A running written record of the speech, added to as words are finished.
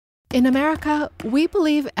In America, we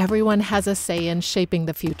believe everyone has a say in shaping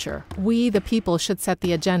the future. We, the people, should set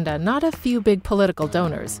the agenda, not a few big political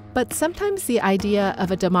donors. But sometimes the idea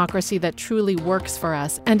of a democracy that truly works for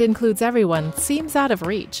us and includes everyone seems out of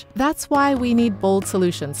reach. That's why we need bold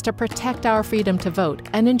solutions to protect our freedom to vote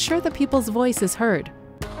and ensure the people's voice is heard.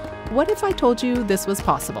 What if I told you this was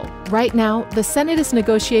possible? Right now, the Senate is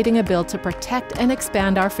negotiating a bill to protect and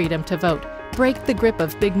expand our freedom to vote, break the grip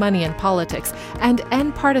of big money in politics, and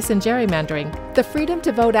end partisan gerrymandering. The Freedom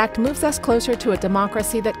to Vote Act moves us closer to a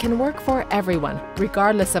democracy that can work for everyone,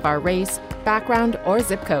 regardless of our race, background, or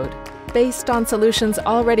zip code. Based on solutions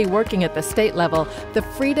already working at the state level, the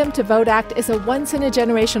Freedom to Vote Act is a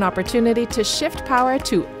once-in-a-generation opportunity to shift power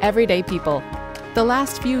to everyday people. The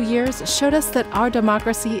last few years showed us that our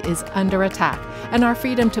democracy is under attack and our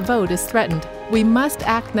freedom to vote is threatened. We must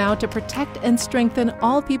act now to protect and strengthen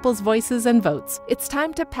all people's voices and votes. It's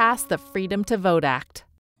time to pass the Freedom to Vote Act.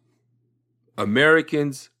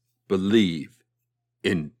 Americans believe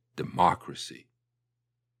in democracy.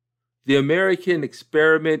 The American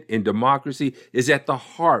experiment in democracy is at the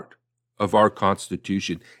heart of our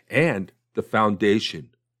Constitution and the foundation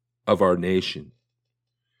of our nation.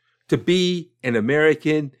 To be an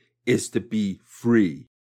American is to be free.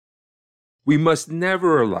 We must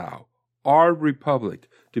never allow our republic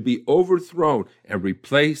to be overthrown and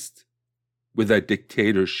replaced with a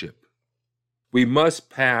dictatorship. We must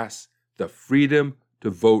pass the Freedom to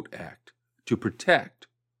Vote Act to protect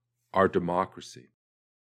our democracy.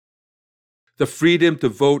 The Freedom to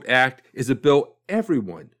Vote Act is a bill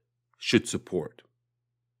everyone should support.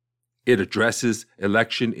 It addresses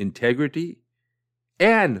election integrity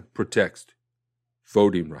and protects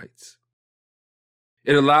voting rights.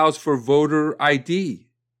 It allows for voter ID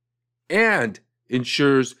and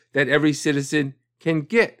ensures that every citizen can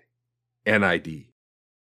get an ID.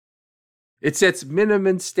 It sets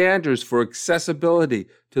minimum standards for accessibility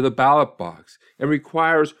to the ballot box and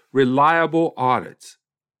requires reliable audits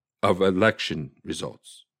of election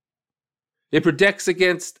results. It protects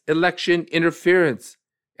against election interference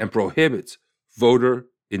and prohibits voter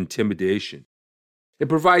intimidation. It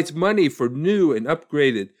provides money for new and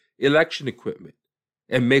upgraded election equipment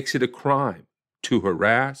and makes it a crime to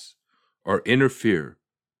harass or interfere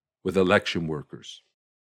with election workers.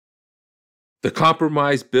 The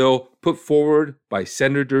compromise bill put forward by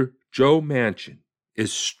Senator Joe Manchin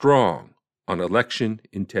is strong on election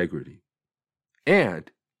integrity, and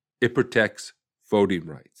it protects voting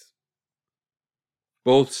rights.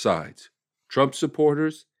 Both sides, Trump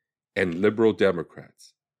supporters and liberal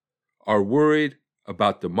Democrats, are worried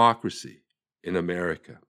about democracy in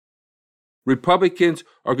America. Republicans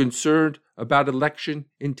are concerned about election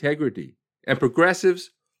integrity, and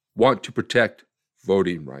progressives want to protect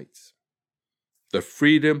voting rights. The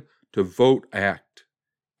Freedom to Vote Act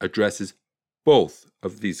addresses both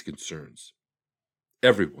of these concerns.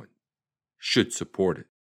 Everyone should support it.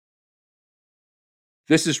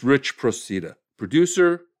 This is Rich Procida,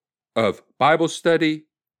 producer of Bible Study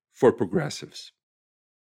for Progressives.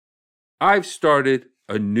 I've started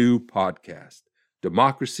a new podcast,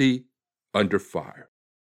 Democracy Under Fire.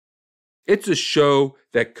 It's a show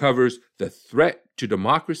that covers the threat to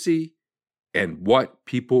democracy and what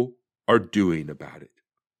people are doing about it.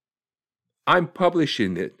 I'm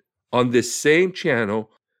publishing it on this same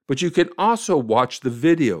channel, but you can also watch the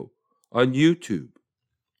video on YouTube.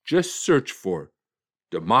 Just search for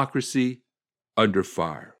Democracy Under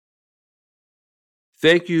Fire.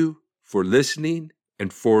 Thank you for listening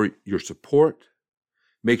and for your support.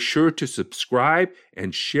 Make sure to subscribe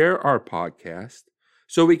and share our podcast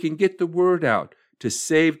so we can get the word out to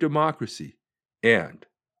save democracy and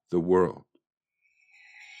the world.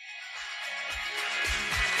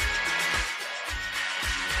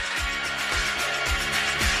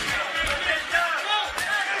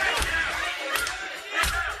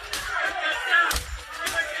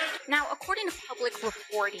 Now, according to public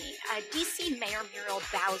reporting, D.C. Mayor Muriel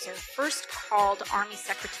Bowser first called Army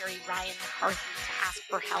Secretary Ryan McCarthy to ask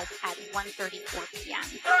for help at 1:34 p.m.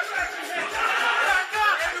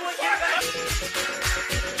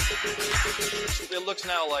 It looks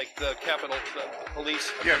now like the Capitol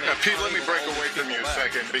Police... Yeah, Pete, let me break away from you a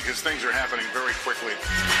second because things are happening very quickly.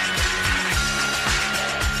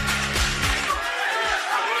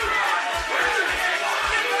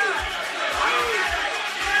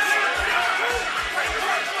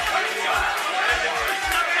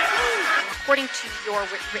 According to your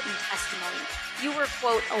written testimony, you were,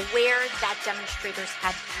 quote, aware that demonstrators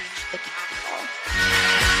had breached the Capitol.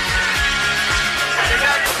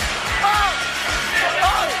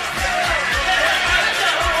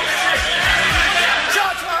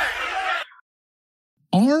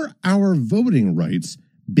 Our Are our voting rights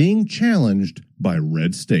being challenged by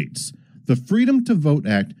red states? The Freedom to Vote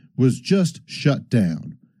Act was just shut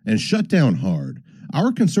down, and shut down hard.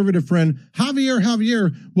 Our conservative friend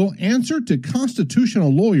Javier will answer to constitutional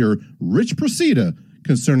lawyer Rich Procida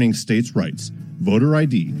concerning states' rights, voter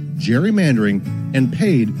ID, gerrymandering, and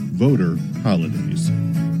paid voter holidays.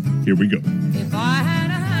 Here we go. If I had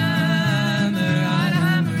a hammer, I'd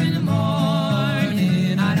hammer in the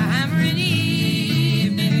morning, I'd hammer in the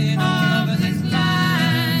evening, all over this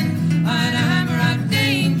land. I'd hammer out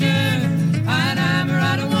danger, I'd hammer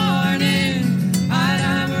out a warning, I'd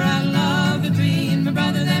hammer out love between my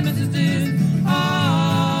brothers and my sisters,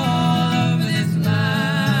 all over this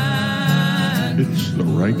land. It's the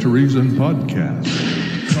Right to Reason podcast.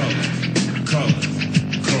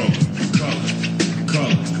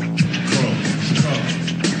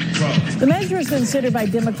 The measure is considered by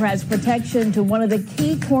Democrats protection to one of the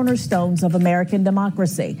key cornerstones of American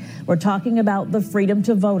democracy. We're talking about the Freedom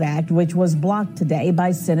to Vote Act, which was blocked today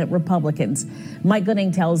by Senate Republicans. Mike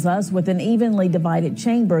Gooding tells us with an evenly divided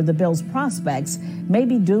chamber, the bill's prospects may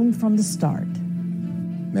be doomed from the start.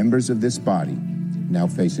 Members of this body now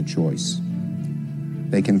face a choice.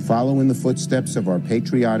 They can follow in the footsteps of our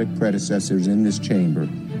patriotic predecessors in this chamber,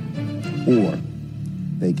 or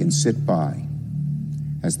they can sit by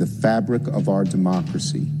as the fabric of our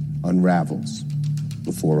democracy unravels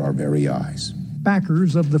before our very eyes.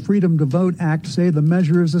 Backers of the Freedom to Vote Act say the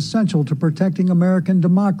measure is essential to protecting American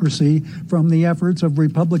democracy from the efforts of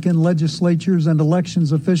Republican legislatures and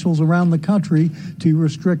elections officials around the country to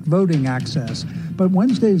restrict voting access. But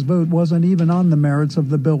Wednesday's vote wasn't even on the merits of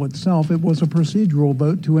the bill itself. It was a procedural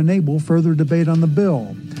vote to enable further debate on the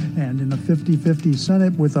bill. And in a 50-50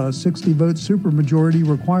 Senate with a 60-vote supermajority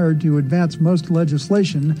required to advance most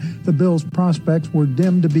legislation, the bill's prospects were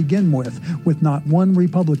dim to begin with not one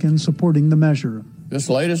Republican supporting the measure. This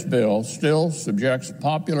latest bill still subjects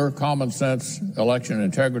popular common sense election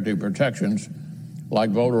integrity protections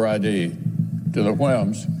like voter ID to the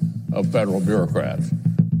whims of federal bureaucrats.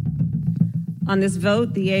 On this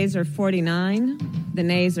vote, the yeas are 49, the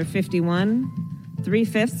nays are 51.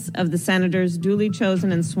 3/5 of the senators duly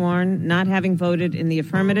chosen and sworn not having voted in the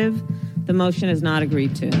affirmative. The motion is not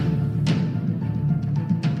agreed to.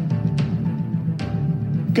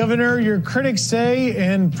 Governor, your critics say,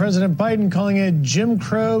 and President Biden calling it Jim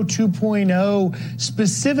Crow 2.0,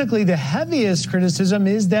 specifically the heaviest criticism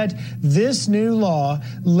is that this new law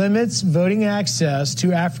limits voting access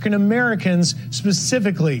to African Americans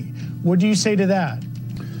specifically. What do you say to that?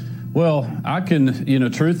 Well, I can,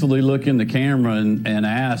 truthfully look in the camera and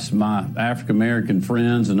ask my African-American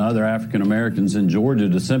friends and other African-Americans in Georgia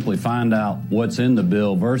to simply find out what's in the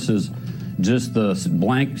bill versus just the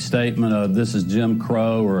blank statement of this is Jim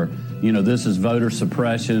Crow or, this is voter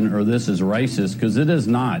suppression or this is racist, because it is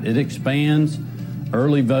not. It expands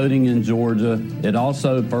early voting in Georgia. It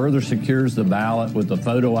also further secures the ballot with the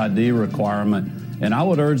photo ID requirement. And I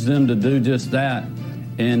would urge them to do just that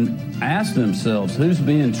and ask themselves, who's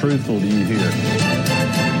being truthful to you here?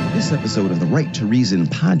 This episode of the Right to Reason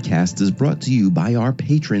podcast is brought to you by our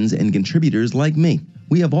patrons and contributors like me.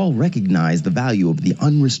 We have all recognized the value of the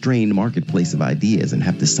unrestrained marketplace of ideas and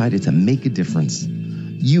have decided to make a difference.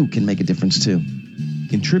 You can make a difference too.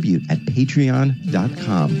 Contribute at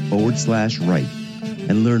patreon.com/right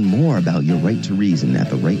and learn more about your right to reason at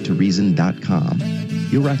therighttoreason.com.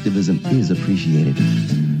 Your activism is appreciated.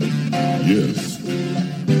 Yes,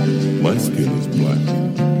 my skin is black,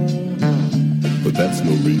 but that's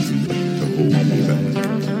no reason to hold me back.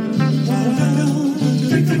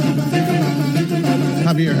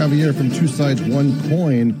 Javier from Two Sides, One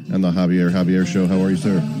Coin and the Javier Show. How are you,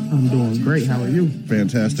 sir? I'm doing great. How are you?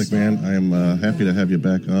 Fantastic, man. I am happy to have you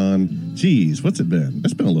back on. Geez, what's it been?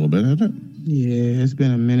 It's been a little bit, hasn't it? Yeah, it's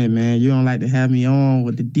been a minute, man. You don't like to have me on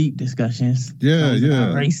with the deep discussions.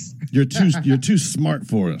 Yeah. Race. You're too smart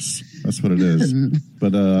for us. That's what it is.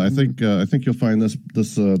 But I think you'll find this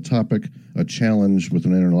topic a challenge with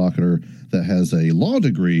an interlocutor that has a law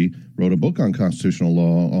degree, wrote a book on constitutional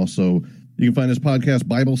law. Also, you can find his podcast,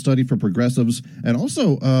 Bible Study for Progressives, and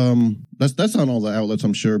also that's on all the outlets,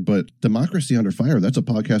 I'm sure. But Democracy Under Fire, that's a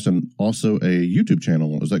podcast and also a YouTube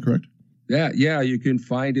channel. Is that correct? Yeah, you can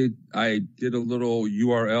find it. I did a little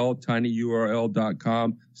URL,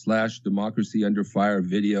 tinyurl.com/democracy under fire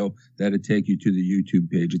video. That'll take you to the YouTube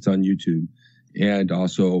page. It's on YouTube and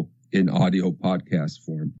also in audio podcast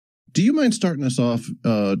form. Do you mind starting us off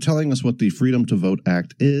telling us what the Freedom to Vote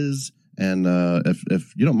Act is? And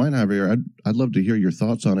if you don't mind, Javier, I'd love to hear your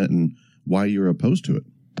thoughts on it and why you're opposed to it.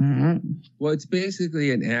 Mm-hmm. Well, it's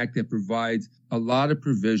basically an act that provides a lot of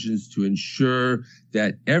provisions to ensure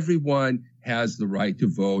that everyone has the right to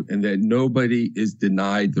vote and that nobody is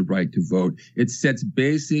denied the right to vote. It sets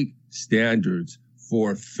basic standards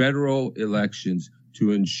for federal elections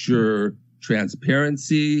to ensure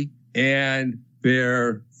transparency and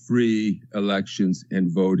fair, free elections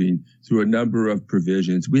and voting through a number of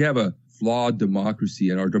provisions. We have a flawed democracy,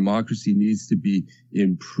 and our democracy needs to be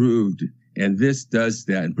improved. And this does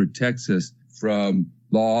that and protects us from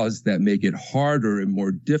laws that make it harder and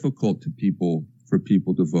more difficult for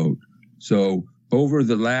people to vote. So over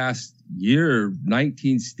the last year,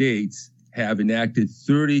 19 states have enacted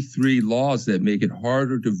 33 laws that make it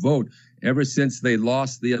harder to vote ever since they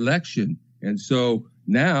lost the election. And so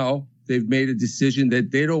now they've made a decision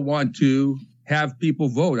that they don't want to have people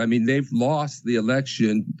vote. I mean, they've lost the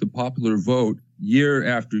election, the popular vote, year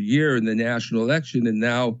after year in the national election. And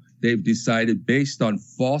now they've decided, based on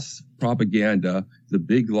false propaganda, the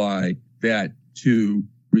big lie, that to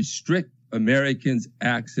restrict Americans'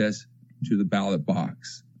 access to the ballot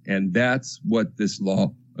box. And that's what this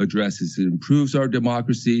law addresses. It improves our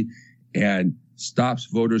democracy and stops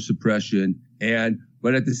voter suppression.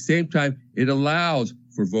 But at the same time, it allows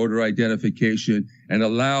for voter identification and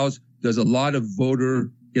does a lot of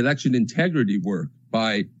voter election integrity work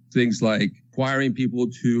by things like requiring people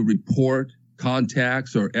to report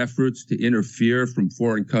contacts or efforts to interfere from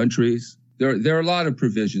foreign countries. There are a lot of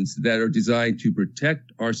provisions that are designed to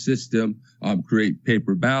protect our system, create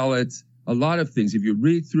paper ballots, a lot of things. If you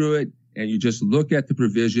read through it and you just look at the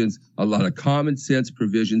provisions, a lot of common sense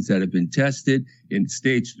provisions that have been tested in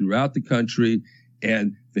states throughout the country,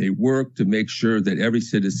 and they work to make sure that every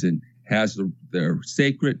citizen has their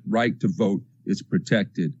sacred right to vote is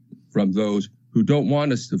protected from those who don't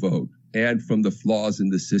want us to vote and from the flaws in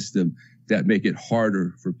the system that make it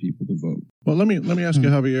harder for people to vote. Well, let me ask you,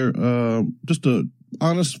 Javier, just a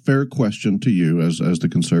honest, fair question to you as the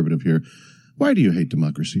conservative here. Why do you hate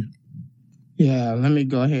democracy? Yeah, let me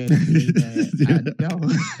go ahead and say that. I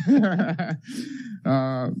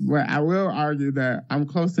don't. But I will argue that I'm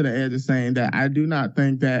close to the edge of saying that I do not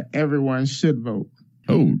think that everyone should vote.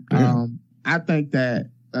 Oh, damn. I think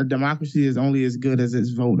that a democracy is only as good as its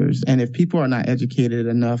voters. And if people are not educated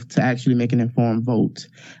enough to actually make an informed vote,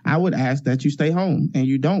 I would ask that you stay home and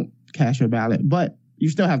you don't cast your ballot, but you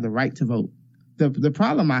still have the right to vote. The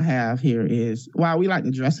problem I have here is, while we like to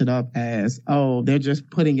dress it up as, oh, they're just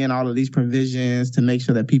putting in all of these provisions to make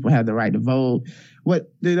sure that people have the right to vote,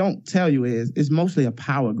 what they don't tell you is it's mostly a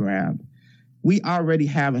power grab. We already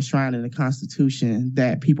have enshrined in the Constitution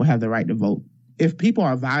that people have the right to vote. If people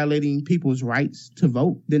are violating people's rights to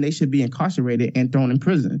vote, then they should be incarcerated and thrown in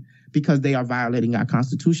prison because they are violating our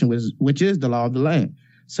Constitution, which is the law of the land.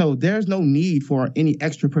 So there's no need for any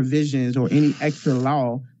extra provisions or any extra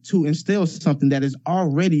law to instill something that is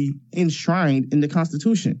already enshrined in the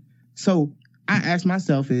Constitution. So I ask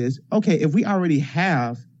myself is, okay, if we already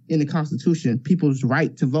have in the Constitution people's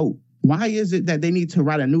right to vote, why is it that they need to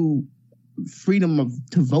write a new Freedom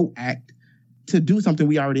to Vote Act to do something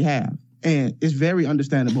we already have? And it's very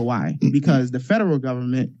understandable why, because the federal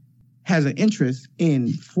government has an interest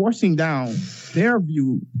in forcing down their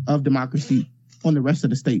view of democracy on the rest of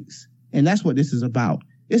the states. And that's what this is about.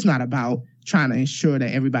 It's not about trying to ensure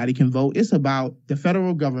that everybody can vote. It's about the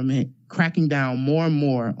federal government cracking down more and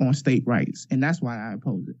more on state rights. And that's why I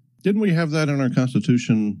oppose it. Didn't we have that in our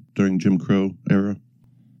Constitution during Jim Crow era?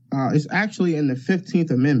 It's actually in the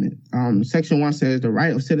 15th Amendment. Section 1 says the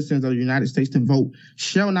right of citizens of the United States to vote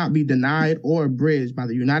shall not be denied or abridged by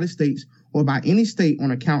the United States or by any state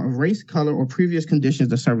on account of race, color, or previous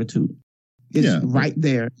conditions of servitude. It's right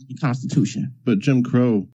there in the Constitution. But Jim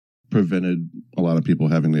Crow prevented a lot of people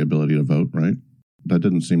having the ability to vote, right? That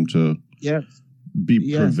didn't seem to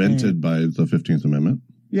be prevented by the 15th Amendment.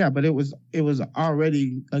 Yeah, but it was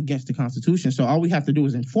already against the Constitution. So all we have to do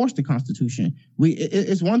is enforce the Constitution.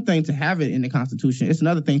 It's one thing to have it in the Constitution. It's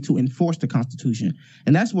another thing to enforce the Constitution.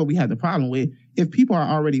 And that's what we have the problem with. If people are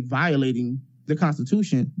already violating the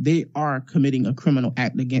Constitution, they are committing a criminal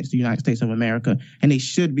act against the United States of America, and they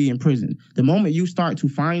should be in prison. The moment you start to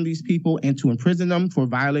find these people and to imprison them for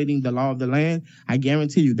violating the law of the land, I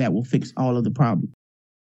guarantee you that will fix all of the problems.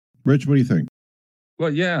 Rich, what do you think?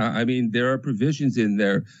 Well, yeah, I mean, there are provisions in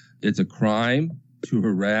there. It's a crime to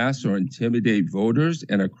harass or intimidate voters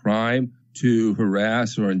and a crime to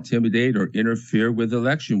harass or intimidate or interfere with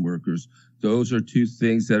election workers. Those are two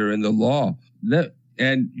things that are in the law.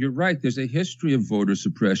 And you're right, there's a history of voter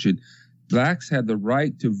suppression. Blacks had the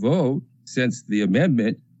right to vote since the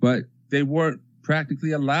amendment, but they weren't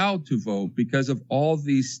practically allowed to vote because of all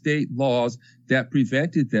these state laws that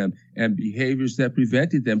prevented them and behaviors that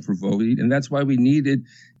prevented them from voting. And that's why we needed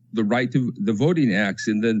the right to the Voting Acts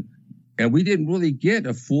in the And we didn't really get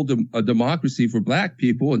a full democracy for black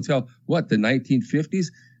people until, the 1950s?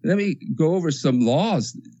 Let me go over some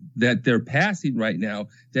laws that they're passing right now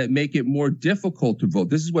that make it more difficult to vote.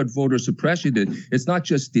 This is what voter suppression did. It's not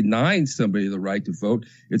just denying somebody the right to vote.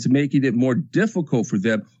 It's making it more difficult for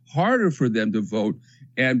them, harder for them to vote,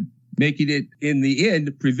 and making it, in the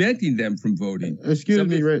end, preventing them from voting. Excuse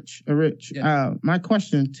me, Rich. Yeah. My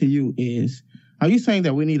question to you is, are you saying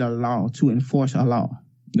that we need a law to enforce a law?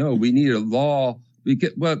 No, we need a law.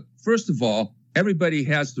 Well, first of all, everybody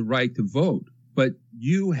has the right to vote, but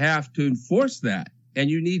you have to enforce that, and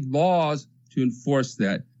you need laws to enforce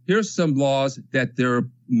that. Here's some laws that they're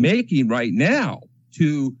making right now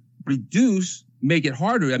to make it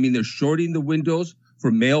harder. I mean, they're shorting the windows for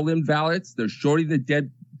mail-in ballots. They're shorting the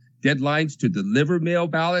deadlines to deliver mail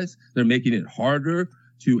ballots. They're making it harder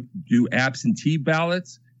to do absentee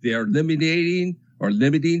ballots. They are limiting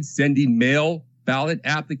sending mail ballot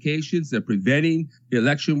applications. They're preventing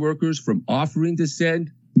election workers from offering to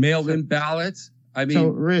send mail-in ballots. I mean, so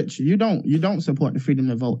Rich, you don't support the Freedom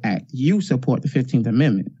to Vote Act. You support the 15th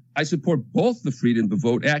Amendment. I support both the Freedom to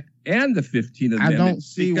Vote Act and the 15th Amendment. I don't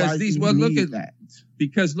see why you need that.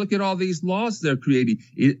 Because look at all these laws they're creating,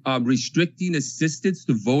 restricting assistance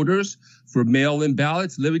to voters for mail-in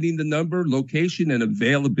ballots, limiting the number, location, and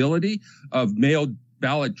availability of mail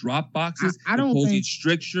ballot drop boxes, imposing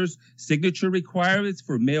strictures, signature requirements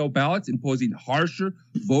for mail ballots, imposing harsher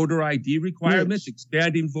voter ID requirements,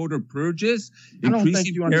 expanding voter purges,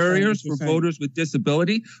 increasing barriers for voters with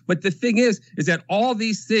disability. But the thing is that all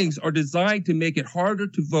these things are designed to make it harder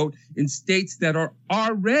to vote in states that are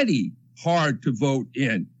already hard to vote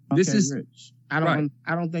in. This is Rich. I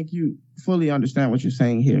don't think you fully understand what you're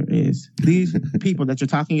saying here. Is these people that you're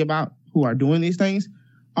talking about who are doing these things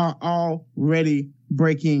are already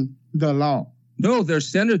breaking the law? No, they're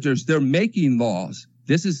senators. They're making laws.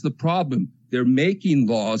 This is the problem. They're making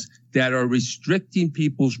laws that are restricting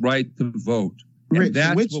people's right to vote. Rich, and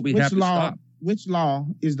that's what we have to stop. Which law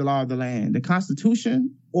is the law of the land? The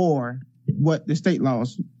Constitution or what the state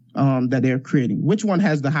laws that they're creating? Which one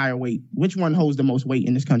has the higher weight? Which one holds the most weight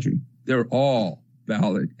in this country? They're all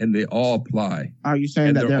valid and they all apply. Are you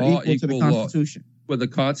saying that they're equal to the Constitution? Well, the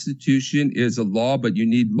Constitution is a law, but you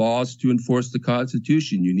need laws to enforce the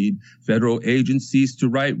Constitution. You need federal agencies to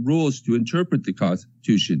write rules to interpret the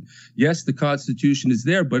Constitution. Yes, the Constitution is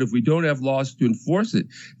there, but if we don't have laws to enforce it,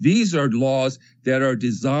 these are laws that are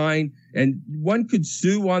designed, and one could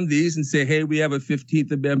sue on these and say, hey, we have a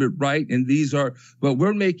 15th Amendment right, and but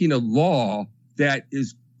we're making a law that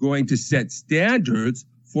is going to set standards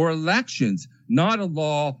for elections, not a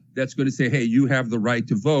law that's going to say, hey, you have the right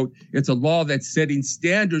to vote. It's a law that's setting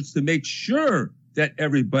standards to make sure that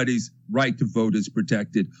everybody's right to vote is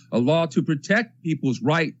protected. A law to protect people's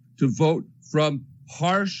right to vote from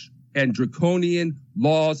harsh and draconian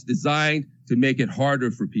laws designed to make it harder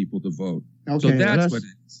for people to vote. Okay, so that's what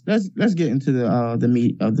it is. Let's get into the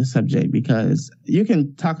meat of the subject, because you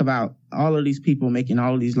can talk about all of these people making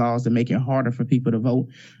all of these laws to make it harder for people to vote,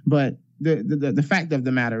 but the fact of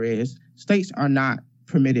the matter is states are not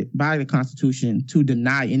permitted by the Constitution to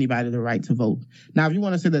deny anybody the right to vote. Now, if you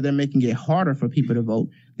want to say that they're making it harder for people to vote,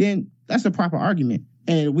 then that's a proper argument,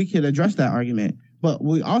 and we could address that argument. But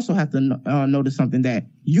we also have to notice something, that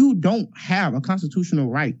you don't have a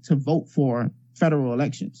constitutional right to vote for federal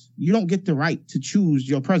elections. You don't get the right to choose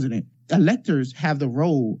your president. Electors have the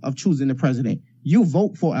role of choosing the president. You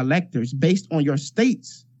vote for electors based on your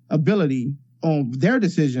state's ability, on their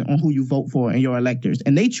decision on who you vote for and your electors.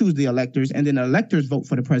 And they choose the electors, and then the electors vote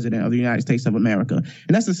for the president of the United States of America.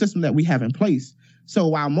 And that's the system that we have in place. So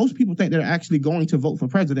while most people think they're actually going to vote for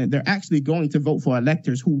president, they're actually going to vote for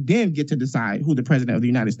electors who then get to decide who the president of the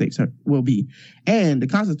United States will be. And the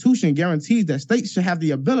Constitution guarantees that states should have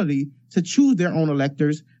the ability to choose their own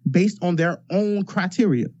electors based on their own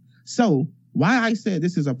criteria. So why I said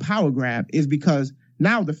this is a power grab is because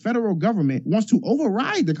now the federal government wants to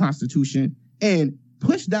override the Constitution and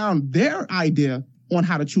push down their idea on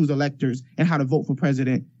how to choose electors and how to vote for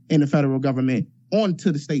president in the federal government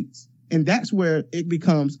onto the states. And that's where it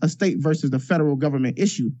becomes a state versus the federal government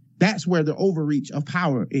issue. That's where the overreach of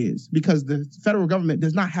power is, because the federal government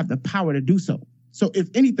does not have the power to do so. So if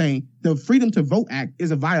anything, the Freedom to Vote Act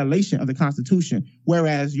is a violation of the Constitution,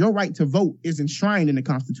 whereas your right to vote is enshrined in the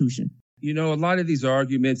Constitution. You know, a lot of these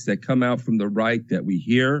arguments that come out from the right that we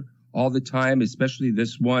hear all the time, especially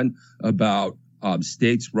this one about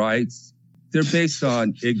states' rights, they're based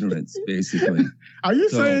on ignorance, basically. Are you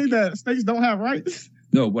saying that states don't have rights?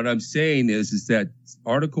 No, what I'm saying is that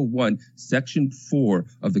Article 1, Section 4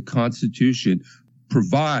 of the Constitution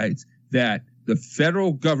provides that the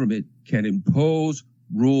federal government can impose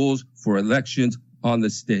rules for elections on the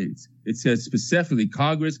states. It says specifically,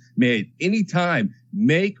 Congress may at any time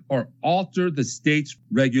make or alter the state's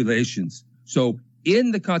regulations. So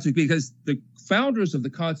in the Constitution, because the founders of the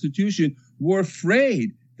Constitution were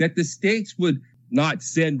afraid that the states would not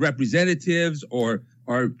send representatives or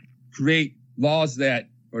create laws that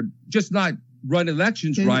or just not run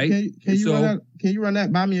elections right. Can you run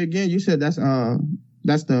that by me again? You said that's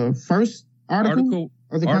the first article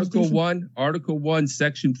of the Constitution? Article 1,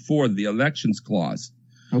 Section 4, the Elections Clause.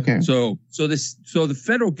 Okay. So the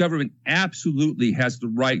federal government absolutely has the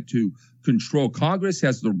right to control. Congress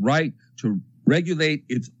has the right to regulate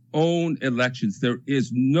its own elections. There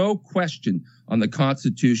is no question on the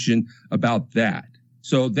Constitution about that.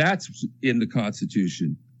 So that's in the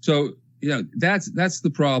Constitution. So, that's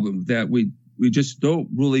the problem, that we just don't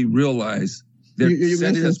really realize they're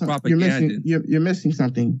sending us propaganda. You're missing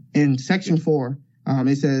something. In Section 4,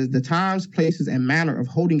 it says the times, places, and manner of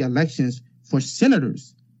holding elections for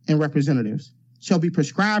senators and representatives shall be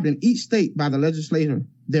prescribed in each state by the legislature,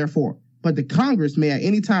 therefore. But the Congress may at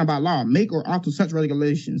any time by law make or alter such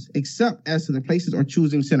regulations, except as to the places or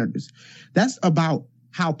choosing senators. That's about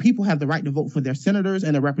how people have the right to vote for their senators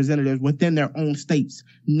and their representatives within their own states,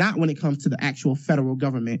 not when it comes to the actual federal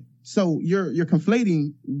government. So you're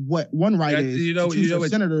conflating what one right is to choose your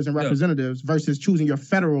senators and representatives versus choosing your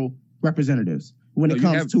federal representatives when it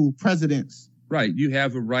comes to presidents. Right. You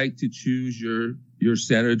have a right to choose your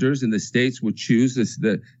senators, and the states will choose this.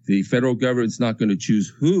 The federal government's not going to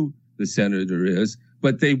choose who the senator is,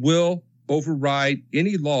 but they will override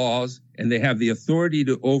any laws, and they have the authority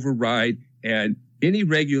to override and any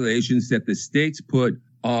regulations that the states put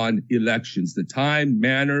on elections, the time,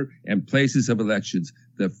 manner, and places of elections.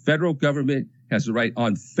 The federal government has the right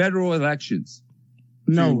on federal elections.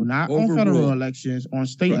 No, not on federal elections, on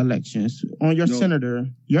state elections, on your senator.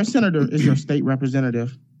 Your senator is your state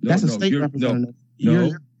representative. That's a state representative.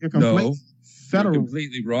 You're completely federal. You're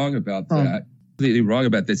completely wrong about that. Completely wrong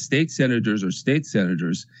about that. State senators are state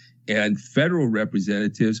senators, and federal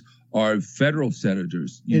representatives are federal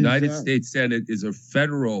senators. United States Senate is a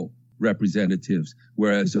federal representatives,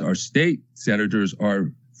 whereas our state senators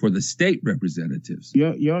are for the state representatives.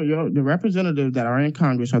 The representatives that are in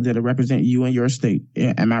Congress are there to represent you and your state.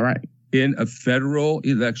 Am I right? In a federal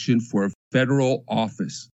election for a federal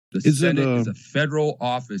office. The Senate is a federal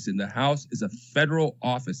office, and the House is a federal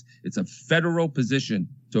office. It's a federal position,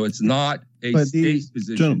 so it's not a state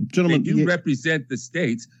position. Gentlemen, they do represent the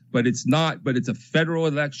states, but it's not. But it's a federal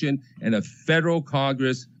election and a federal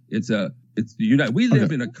Congress. It's the United. We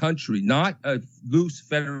live in a country, not a loose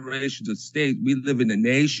federation of states. We live in a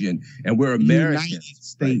nation, and we're Americans.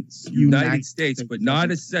 United States, but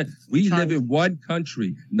not a set. We live in one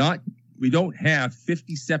country, not. We don't have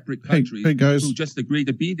 50 separate countries who just agree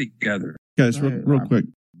to be together. Guys, real quick.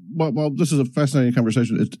 Well, this is a fascinating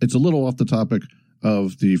conversation. It's a little off the topic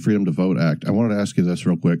of the Freedom to Vote Act. I wanted to ask you this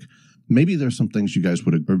real quick. Maybe there's some things you guys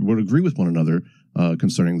would agree with one another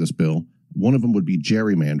concerning this bill. One of them would be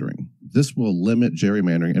gerrymandering. This will limit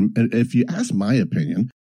gerrymandering. And if you ask my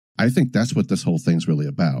opinion, I think that's what this whole thing's really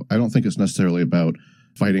about. I don't think it's necessarily about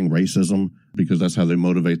fighting racism, because that's how they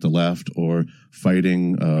motivate the left, or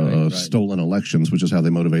fighting stolen elections, which is how they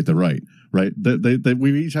motivate the right. Right?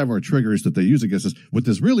 We each have our triggers that they use against us. What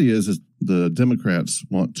this really is the Democrats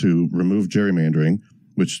want to remove gerrymandering,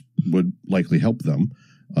 which would likely help them,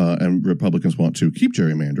 and Republicans want to keep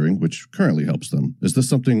gerrymandering, which currently helps them. Is this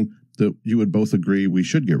something that you would both agree we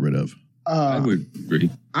should get rid of? I would agree.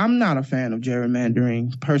 I'm not a fan of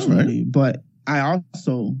gerrymandering personally, but I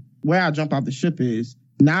also, where I jump off the ship is,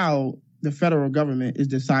 now the federal government is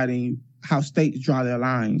deciding how states draw their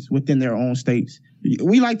lines within their own states.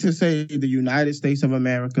 We like to say the United States of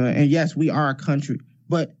America, and yes, we are a country,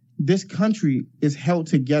 but this country is held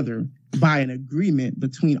together by an agreement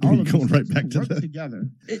between all of us right back to work together.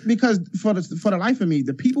 Because for the life of me,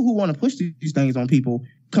 the people who want to push these things on people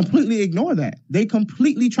completely ignore that. They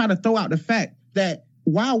completely try to throw out the fact that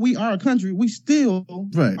while we are a country, we still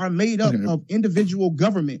are made up of individual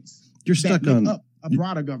governments. You're stuck on a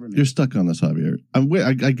broader government. You're stuck on this, Javier.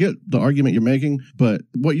 I get the argument you're making, but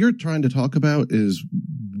what you're trying to talk about is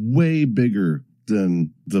way bigger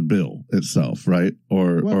than the bill itself, right?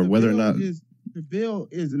 Or whether or not the bill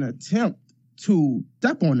is an attempt to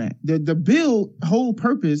step on that. The bill whole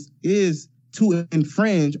purpose is to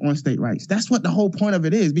infringe on state rights. That's what the whole point of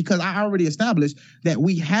it is, because I already established that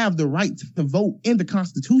we have the right to vote in the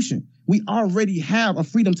Constitution. We already have a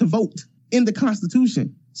freedom to vote in the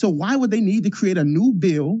Constitution. So why would they need to create a new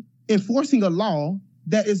bill enforcing a law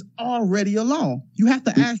that is already a law? You have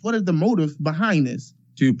to ask, what is the motive behind this?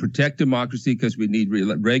 to protect democracy because we need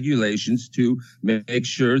regulations to make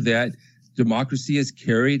sure that democracy is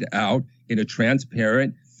carried out in a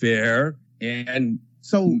transparent, fair, and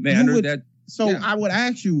manner that. So I would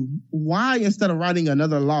ask you, why instead of writing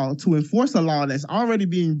another law to enforce a law that's already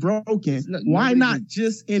being broken, why not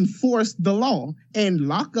just enforce the law and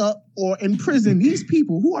lock up or imprison these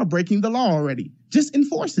people who are breaking the law already? Just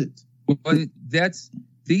enforce it. Well,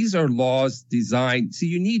 these are laws designed. See,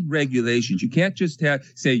 you need regulations. You can't just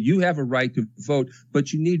say you have a right to vote,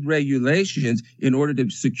 but you need regulations in order to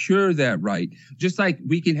secure that right. Just like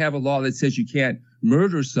we can have a law that says you can't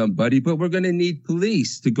murder somebody, but we're going to need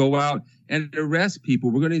police to go out and arrest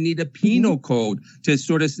people. We're going to need a penal code to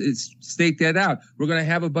sort of state that out. We're going to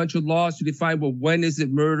have a bunch of laws to define, well, when is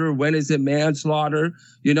it murder? When is it manslaughter?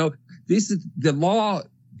 This is the law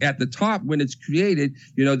at the top when it's created.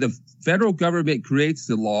 The federal government creates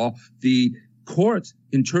the law. The courts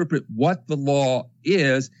interpret what the law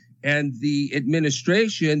is, and the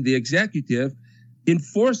administration, the executive,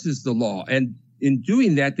 enforces the law. And in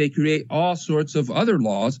doing that, they create all sorts of other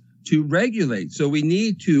laws to regulate. So we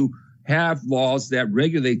need to have laws that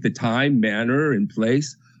regulate the time, manner, and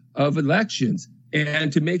place of elections,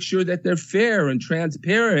 and to make sure that they're fair and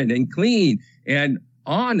transparent and clean and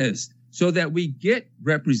honest, so that we get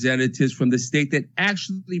representatives from the state that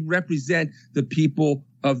actually represent the people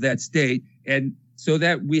of that state, and so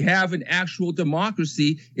that we have an actual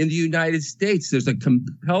democracy in the United States. There's a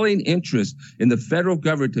compelling interest in the federal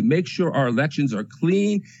government to make sure our elections are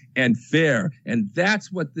clean and fair. And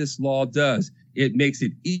that's what this law does. It makes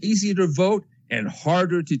it easier to vote and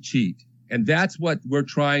harder to cheat. And that's what we're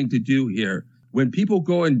trying to do here. When people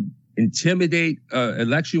go and intimidate an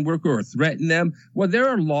election worker or threaten them, well, there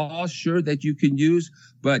are laws, sure, that you can use,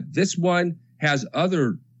 but this one has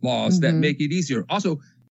other laws that make it easier. Also,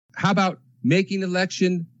 how about making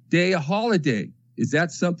election day a holiday? Is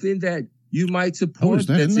that something that you might support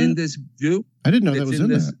that's in this view? I didn't know that was in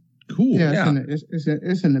that. Cool. Yeah.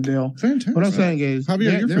 It's in the bill. Fantastic. What I'm saying is,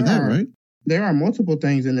 Javier, you're for that, right? There are multiple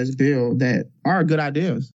things in this bill that are good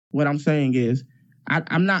ideas. What I'm saying is,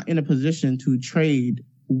 I'm not in a position to trade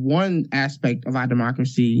one aspect of our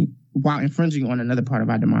democracy while infringing on another part of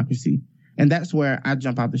our democracy. And that's where I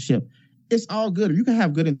jump out the ship. It's all good. You can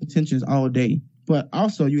have good intentions all day, but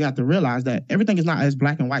also you have to realize that everything is not as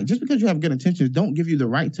black and white. Just because you have good intentions don't give you the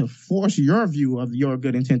right to force your view of your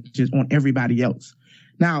good intentions on everybody else.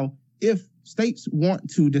 Now, if states want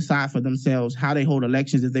to decide for themselves how they hold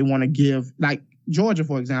elections, if they want to give, like Georgia,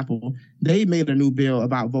 for example, they made a new bill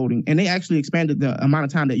about voting, and they actually expanded the amount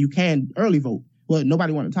of time that you can early vote. Well,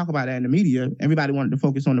 nobody wanted to talk about that in the media. Everybody wanted to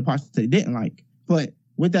focus on the parts that they didn't like. But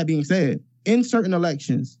with that being said, in certain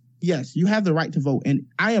elections, yes, you have the right to vote. And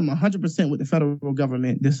I am 100% with the federal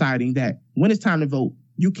government deciding that when it's time to vote,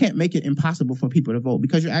 you can't make it impossible for people to vote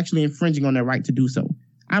because you're actually infringing on their right to do so.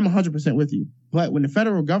 I'm 100% with you. But when the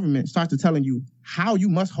federal government starts to telling you how you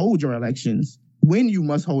must hold your elections, when you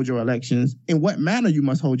must hold your elections, in what manner you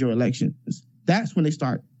must hold your elections, that's when they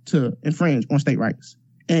start to infringe on state rights.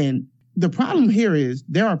 And the problem here is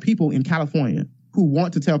there are people in California who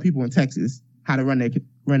want to tell people in Texas how to run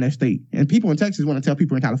their state. And people in Texas want to tell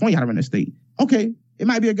people in California how to run their state. Okay, it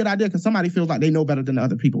might be a good idea because somebody feels like they know better than the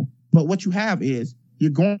other people. But what you have is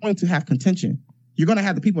you're going to have contention. You're going to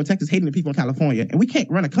have the people in Texas hating the people in California. And we can't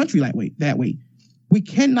run a country that way. We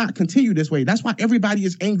cannot continue this way. That's why everybody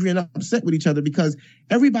is angry and upset with each other, because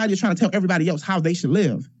everybody is trying to tell everybody else how they should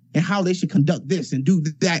live and how they should conduct this and do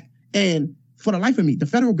that. And for the life of me, the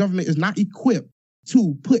federal government is not equipped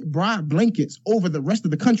to put broad blankets over the rest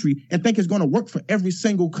of the country and think it's going to work for every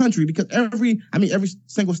single country, because every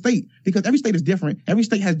single state, because every state is different. Every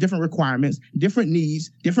state has different requirements, different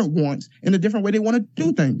needs, different wants, and a different way they want to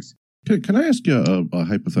do things. Can I ask you a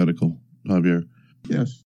hypothetical, Javier?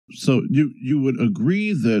 Yes. So you would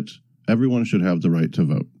agree that everyone should have the right to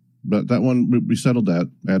vote, but that one, we settled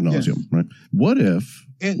that ad nauseum, yes, right? What if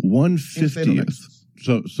 1/50th?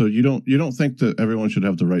 So you don't think that everyone should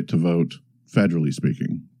have the right to vote federally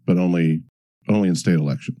speaking, but only in state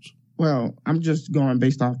elections? Well, I'm just going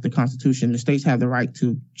based off the Constitution. The states have the right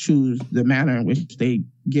to choose the manner in which they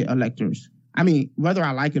get electors. I mean, whether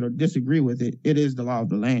I like it or disagree with it, it is the law of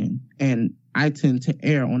the land. And I tend to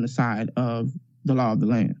err on the side of the law of the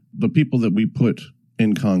land. The people that we put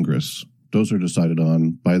in Congress, those are decided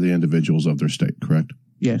on by the individuals of their state, correct?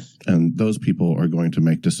 Yes. And those people are going to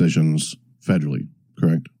make decisions federally,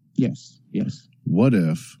 correct? Yes. What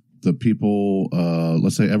if the people,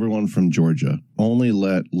 let's say everyone from Georgia, only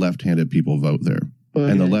let left-handed people vote there?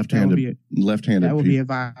 And the left-handed that would be a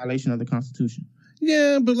violation of the Constitution.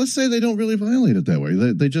 Yeah, but let's say they don't really violate it that way.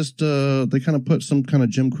 They just they kind of put some kind of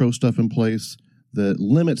Jim Crow stuff in place that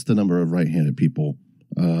limits the number of right-handed people.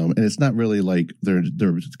 And it's not really like they're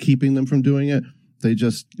keeping them from doing it. They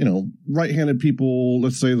just, right-handed people,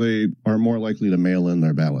 let's say they are more likely to mail in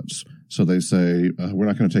their ballots. So they say, we're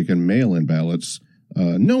not going to take in mail-in ballots,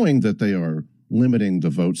 knowing that they are limiting the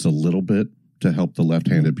votes a little bit to help the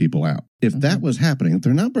left-handed people out. If that was happening,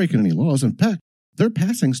 they're not breaking any laws. In fact, they're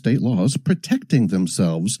passing state laws protecting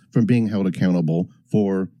themselves from being held accountable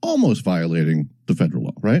for almost violating the federal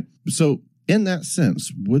law, right? So in that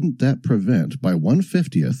sense, wouldn't that prevent by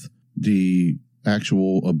 1/50th the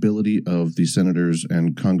actual ability of the senators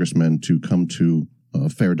and congressmen to come to a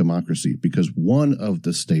fair democracy? Because one of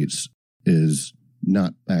the states is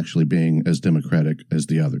not actually being as democratic as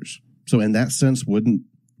the others. So in that sense, wouldn't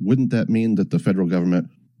that mean that the federal government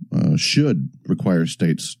should require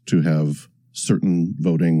states to have certain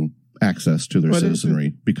voting access to their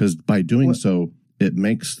citizenry? Because by doing so, it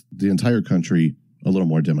makes the entire country a little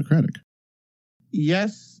more democratic.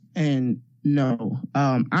 Yes and no.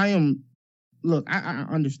 I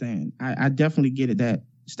understand. I definitely get it that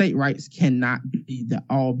state rights cannot be the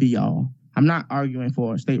all be all. I'm not arguing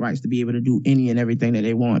for state rights to be able to do any and everything that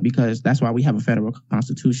they want, because that's why we have a federal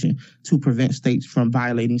constitution, to prevent states from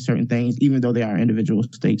violating certain things, even though they are individual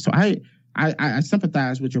states. So I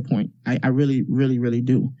sympathize with your point. I really, really, really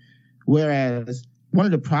do. Whereas one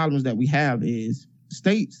of the problems that we have is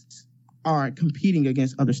states are competing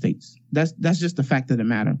against other states. That's just the fact of the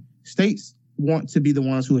matter. States want to be the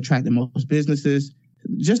ones who attract the most businesses.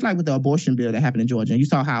 Just like with the abortion bill that happened in Georgia. And you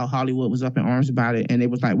saw how Hollywood was up in arms about it, and it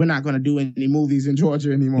was like, we're not going to do any movies in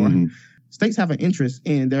Georgia anymore. Mm-hmm. States have an interest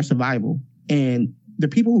in their survival. And the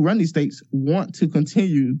people who run these states want to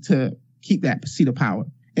continue to keep that seat of power.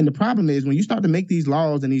 And the problem is when you start to make these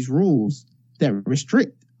laws and these rules that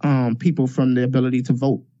restrict people from the ability to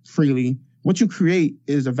vote freely, what you create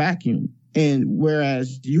is a vacuum. And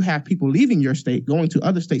whereas you have people leaving your state, going to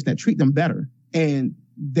other states that treat them better, and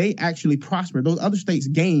they actually prosper. Those other states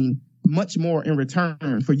gain much more in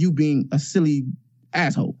return for you being a silly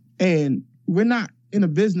asshole. And we're not in a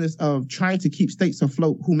business of trying to keep states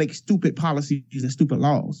afloat who make stupid policies and stupid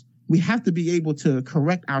laws. We have to be able to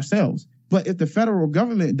correct ourselves. But if the federal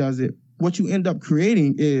government does it, what you end up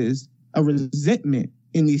creating is a resentment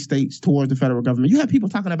in these states towards the federal government. You have people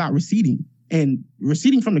talking about receding from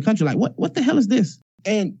the country. Like, what the hell is this?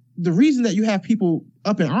 And the reason that you have people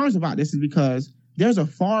up in arms about this is because there's a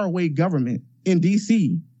faraway government in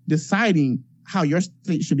D.C. deciding how your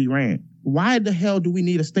state should be ran. Why the hell do we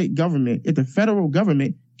need a state government if the federal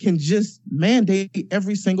government can just mandate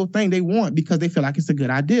every single thing they want because they feel like it's a good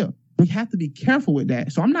idea? We have to be careful with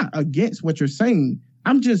that. So I'm not against what you're saying.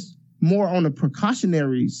 I'm just more on the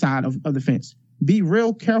precautionary side of the fence. Be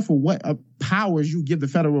real careful what powers you give the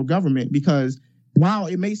federal government, because while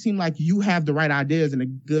it may seem like you have the right ideas and the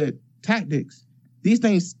good tactics, these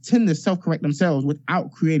things tend to self-correct themselves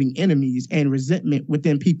without creating enemies and resentment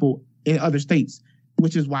within people in other states,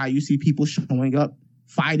 which is why you see people showing up,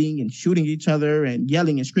 fighting and shooting each other and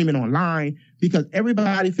yelling and screaming online, because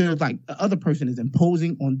everybody feels like the other person is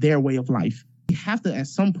imposing on their way of life. We have to, at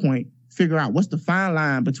some point, figure out what's the fine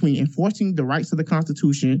line between enforcing the rights of the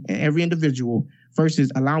Constitution and every individual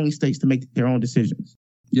versus allowing states to make their own decisions.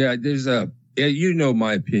 Yeah, there's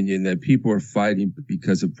my opinion that people are fighting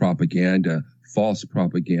because of propaganda, false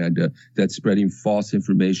propaganda that's spreading false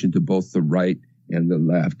information to both the right and the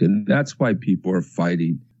left. And that's why people are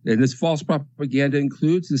fighting. And this false propaganda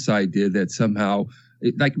includes this idea that somehow,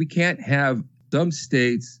 like, we can't have some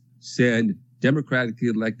states send democratically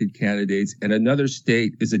elected candidates and another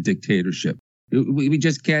state is a dictatorship. We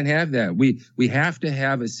just can't have that. We have to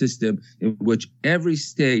have a system in which every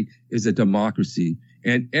state is a democracy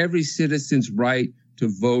and every citizen's right to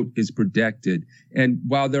vote is protected. And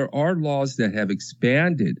while there are laws that have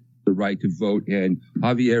expanded the right to vote, and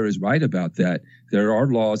Javier is right about that, there are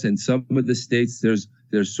laws, and some of the states there's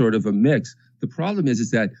sort of a mix. The problem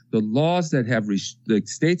is that the laws that have the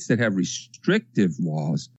states that have restrictive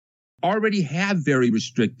laws already have very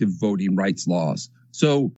restrictive voting rights laws.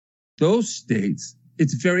 So those states,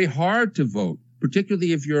 it's very hard to vote,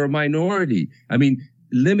 particularly if you're a minority. I mean,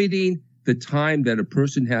 limiting the time that a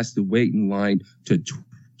person has to wait in line to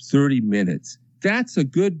 30 minutes. That's a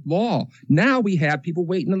good law. Now we have people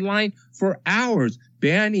waiting in line for hours,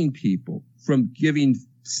 banning people from giving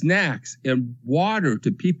snacks and water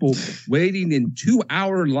to people waiting in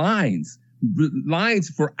 2-hour lines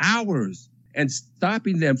for hours, and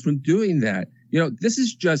stopping them from doing that. This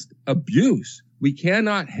is just abuse. We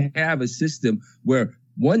cannot have a system where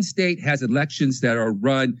one state has elections that are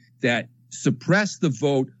run that suppress the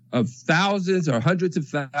vote of thousands or hundreds of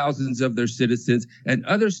thousands of their citizens, and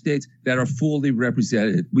other states that are fully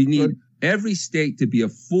represented. We need every state to be a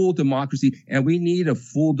full democracy. And we need a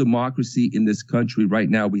full democracy in this country. Right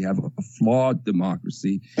now, we have a flawed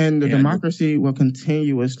democracy. And the democracy will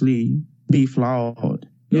continuously be flawed.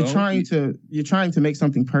 You're trying to make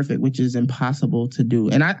something perfect, which is impossible to do.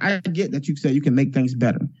 And I get that you said you can make things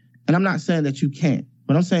better. And I'm not saying that you can't.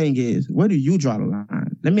 What I'm saying is, where do you draw the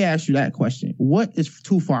line? Let me ask you that question. What is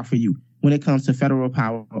too far for you when it comes to federal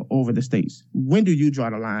power over the states? When do you draw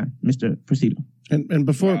the line, Mr. Presidio? And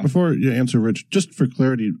before you answer, Rich, just for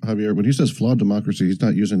clarity, Javier, when he says flawed democracy, he's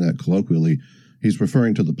not using that colloquially. He's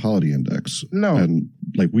referring to the Polity Index. No. And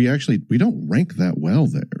we don't rank that well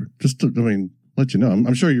there. Just to, let you know.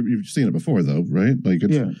 I'm sure you've seen it before, though, right?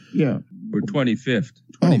 Yeah. We're 25th.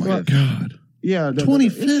 Oh, my God. Yeah.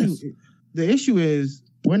 25th. The issue is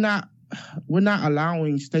we're not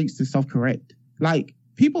allowing states to self-correct. Like,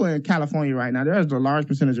 people in California right now, there's a large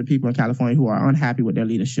percentage of people in California who are unhappy with their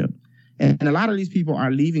leadership. And a lot of these people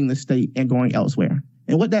are leaving the state and going elsewhere.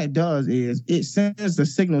 And what that does is it sends the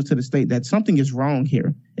signal to the state that something is wrong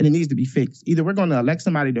here and it needs to be fixed. Either we're going to elect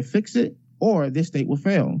somebody to fix it or this state will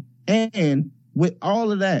fail. And with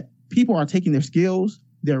all of that, people are taking their skills,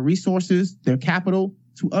 their resources, their capital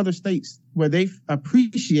to other states where they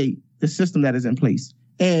appreciate the system that is in place.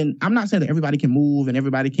 And I'm not saying that everybody can move and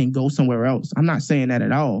everybody can go somewhere else. I'm not saying that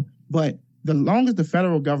at all. But the longest the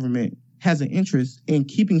federal government has an interest in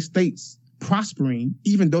keeping states prospering,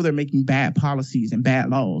 even though they're making bad policies and bad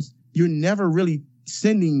laws, you're never really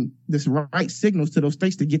sending this right signals to those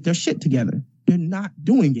states to get their shit together. They're not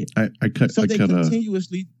doing it. I cut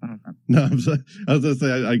continuously. No, I was going to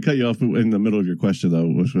say I cut you off in the middle of your question though,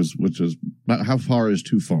 which was how far is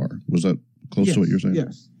too far? Was that close to what you're saying?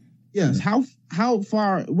 Yes. Yes. How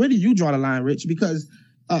far? Where do you draw the line, Rich? Because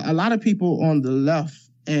a lot of people on the left,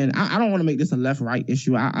 and I don't want to make this a left-right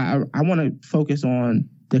issue. I want to focus on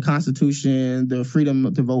the Constitution, the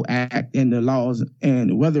Freedom to Vote Act, and the laws,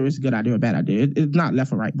 and whether it's a good idea or a bad idea. It's not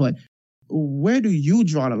left or right. But where do you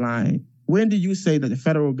draw the line? When do you say that the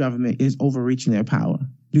federal government is overreaching their power?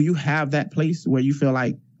 Do you have that place where you feel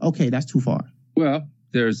like, okay, that's too far? Well,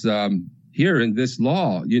 there's here in this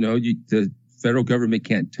law, the federal government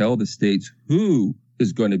can't tell the states who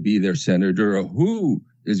is going to be their senator or who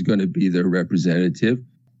is going to be their representative.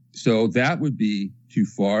 So that would be too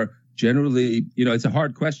far. Generally, it's a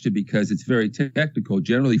hard question because it's very technical.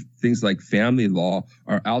 Generally, things like family law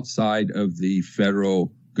are outside of the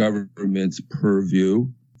federal government's purview.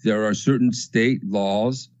 There are certain state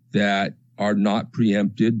laws that are not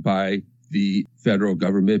preempted by the federal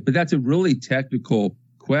government, but that's a really technical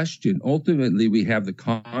question. Ultimately, we have the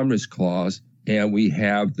Commerce Clause and we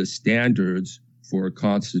have the standards for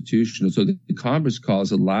constitutional. So the Commerce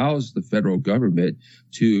Clause allows the federal government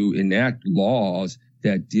to enact laws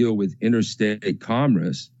that deal with interstate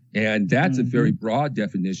commerce. And that's a very broad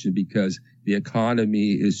definition because the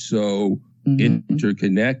economy is so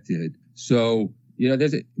interconnected. So,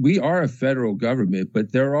 we are a federal government,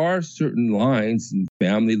 but there are certain lines, and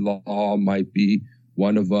family law might be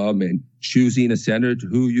one of them, and choosing a senator,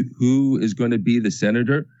 who is going to be the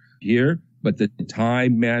senator here. But the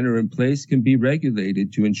time, manner, and place can be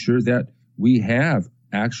regulated to ensure that we have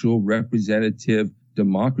actual representative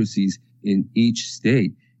democracies in each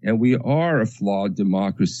state. And we are a flawed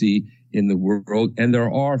democracy in the world, and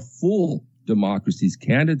there are full democracies.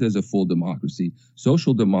 Canada's a full democracy.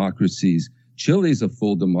 Social democracies. Chile's a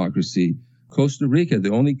full democracy. Costa Rica,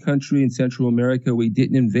 the only country in Central America we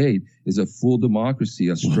didn't invade, is a full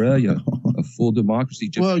democracy. Australia, a full democracy.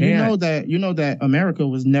 Japan. Well, you know that America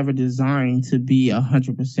was never designed to be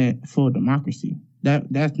 100% full democracy.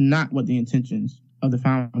 That's not what the intentions of the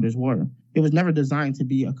founders were. It was never designed to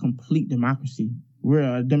be a complete democracy.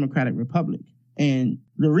 We're a democratic republic. And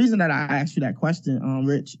the reason that I asked you that question,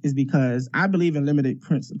 Rich, is because I believe in limited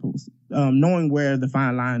principles, knowing where the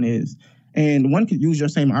fine line is. And one could use your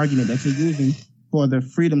same argument that you're using for the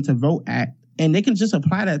Freedom to Vote Act, and they can just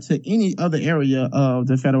apply that to any other area of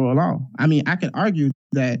the federal law. I mean, I could argue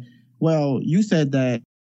that, well, you said that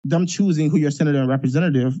them choosing who your senator and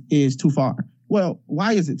representative is too far. Well,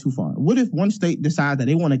 why is it too far? What if one state decides that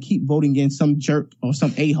they want to keep voting in some jerk or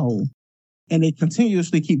some a-hole, and they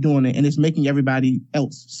continuously keep doing it, and it's making everybody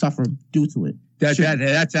else suffer due to it?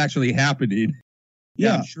 That's actually happening.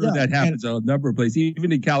 Yeah, I'm sure that happens in a number of places.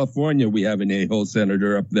 Even in California, we have an a-hole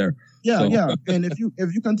senator up there. Yeah. And if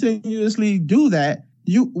you continuously do that,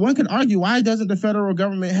 one could argue, why doesn't the federal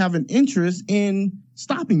government have an interest in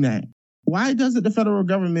stopping that? Why doesn't the federal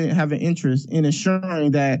government have an interest in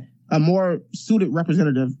ensuring that a more suited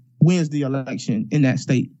representative wins the election in that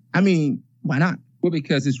state? I mean, why not? Well,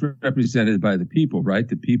 because it's represented by the people, right?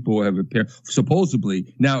 The people have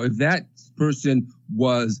supposedly. Now, if that person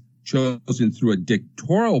was chosen through a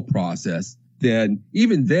dictatorial process, then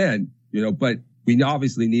even then, but we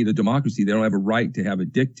obviously need a democracy. They don't have a right to have a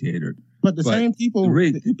dictator. But the same people,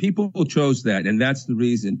 the people chose that, and that's the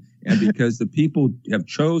reason. And because the people have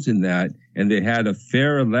chosen that, and they had a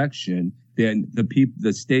fair election, then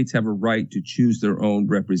the states have a right to choose their own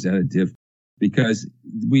representative. Because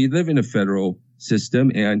we live in a federal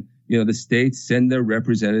system, and the states send their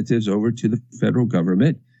representatives over to the federal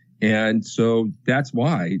government, and so that's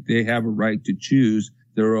why they have a right to choose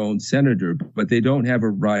their own senator, but they don't have a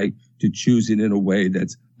right to choose it in a way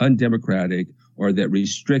that's undemocratic or that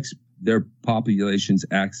restricts their population's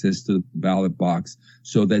access to the ballot box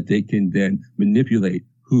so that they can then manipulate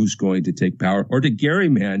who's going to take power or to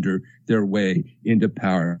gerrymander their way into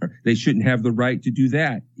power. They shouldn't have the right to do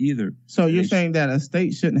that either. So you're saying that a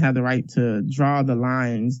state shouldn't have the right to draw the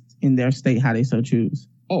lines in their state how they so choose?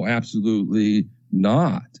 Oh, absolutely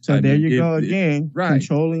not. So there you go again,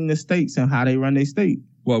 controlling the states and how they run their state.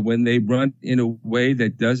 Well, when they run in a way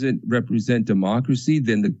that doesn't represent democracy,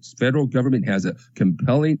 then the federal government has a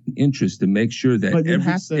compelling interest to make sure that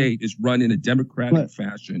every state is run in a democratic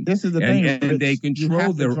fashion. This is the thing. And they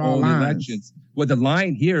control their own elections. Well, the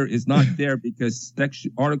line here is not there because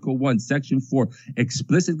Article 1, Section 4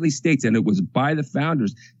 explicitly states, and it was by the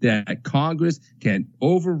founders, that Congress can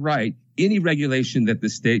overwrite any regulation that the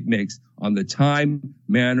state makes on the time,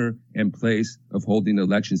 manner, and place of holding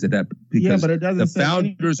elections. Because but it doesn't the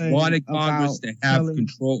founders wanted Congress to have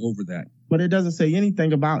control over that. But it doesn't say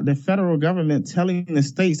anything about the federal government telling the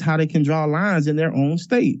states how they can draw lines in their own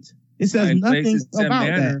state. It says nothing about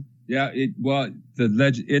that. Yeah,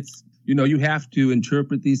 it's you have to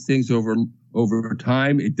interpret these things over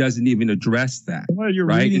time. It doesn't even address that. Well, you're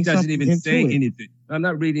right? reading It doesn't even say it. anything. I'm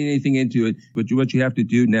not reading anything into it, but what you have to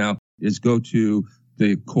do now is go to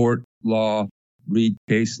the court law, read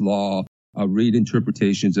case law, read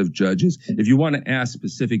interpretations of judges. If you want to ask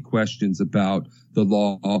specific questions about the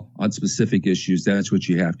law on specific issues, that's what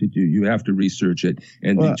you have to do. You have to research it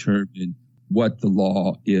and determine what the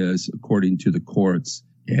law is according to the courts.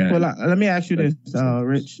 Let me ask you this,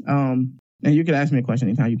 Rich, and you can ask me a question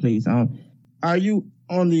anytime you please. Are you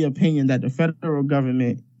on the opinion that the federal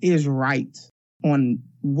government is right on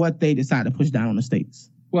what they decide to push down on the states?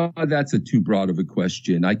 Well, that's too broad of a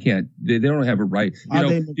question. I can't. They don't have a right.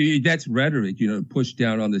 That's rhetoric. Push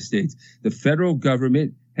down on the states. The federal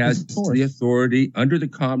government has the authority under the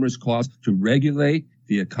Commerce Clause to regulate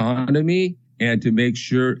the economy and to make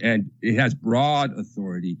sure, and it has broad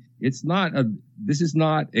authority. This is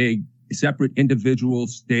not a separate individual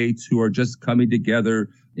states who are just coming together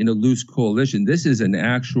in a loose coalition. This is an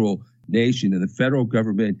actual nation, and the federal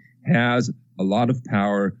government has a lot of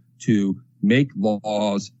power to make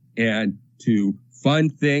laws and to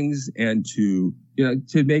fund things and to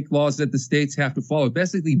make laws that the states have to follow.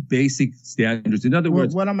 Basically, basic standards. In other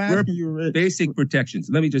words, what I'm asking you, Rich, basic protections.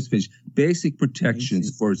 Let me just finish. Basic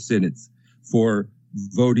protections for citizens, for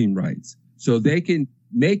voting rights. So they can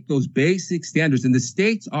make those basic standards, and the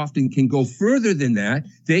states often can go further than that.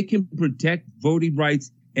 They can protect voting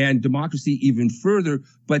rights and democracy even further,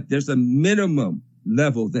 but there's a minimum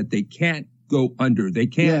level that they can't go under. They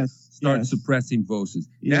can't start suppressing votes.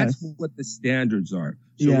 That's what the standards are.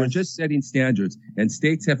 So we're just setting standards, and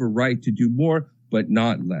states have a right to do more, but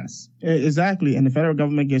not less. Exactly, and the federal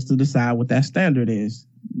government gets to decide what that standard is.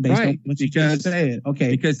 Based on what you just said.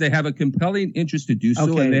 Okay. Because they have a compelling interest to do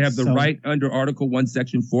so, and they have the right under Article 1,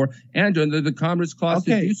 Section 4, and under the Commerce Clause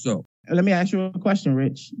to do so. Let me ask you a question,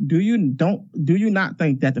 Rich. Do you not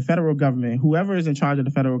think that the federal government, whoever is in charge of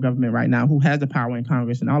the federal government right now, who has the power in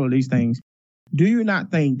Congress and all of these things, do you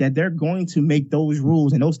not think that they're going to make those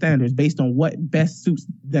rules and those standards based on what best suits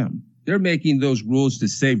them? They're making those rules to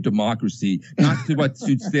save democracy, not to what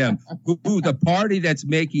suits them. The party that's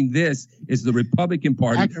making this is the Republican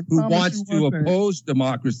Party, who wants to oppose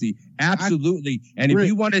democracy. Absolutely. And if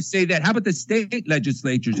you want to say that, how about the state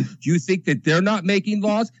legislatures? Do you think that they're not making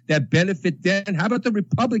laws that benefit them? How about the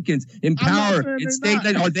Republicans in power in state?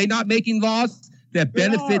 Are they not making laws that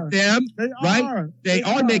benefit them, right? They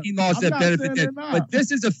are making laws that benefit them. But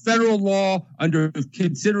this is a federal law under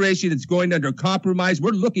consideration. It's going under compromise.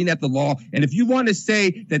 We're looking at the law. And if you want to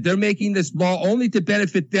say that they're making this law only to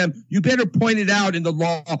benefit them, you better point it out in the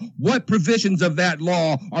law what provisions of that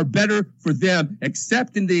law are better for them,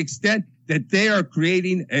 except in the extent that they are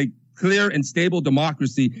creating a clear and stable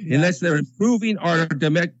democracy, unless they're improving our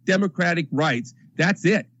democratic rights. That's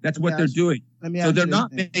it. That's what they're doing. So they're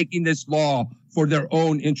not making this law for their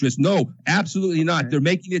own interest. No, absolutely not. They're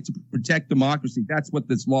making it to protect democracy. That's what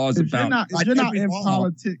this law is about. If you're not in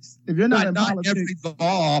politics, every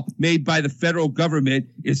law made by the federal government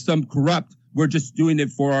is some corrupt we're just doing it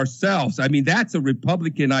for ourselves. I mean, that's a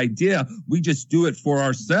Republican idea. We just do it for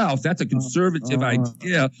ourselves. That's a conservative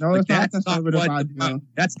idea. No, it's not a conservative idea.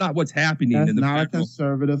 That's not what's happening in the not a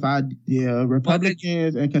conservative idea.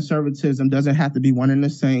 Republicans and conservatism doesn't have to be one and the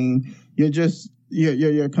same. You're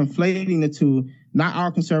conflating the two. Not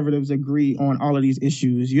all conservatives agree on all of these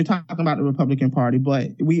issues. You're talking about the Republican Party, but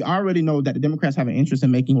we already know that the Democrats have an interest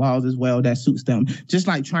in making laws as well that suits them. Just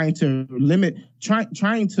like trying to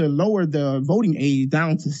lower the voting age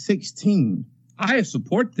down to 16. I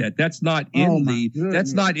support that. That's not in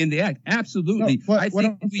that's not in the act. Absolutely. No, I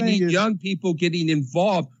think we need young people getting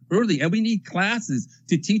involved early, and we need classes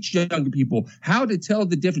to teach young people how to tell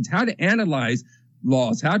the difference, how to analyze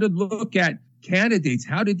laws, how to look at candidates,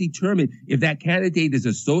 how to determine if that candidate is a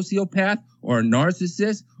sociopath or a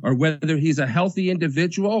narcissist or whether he's a healthy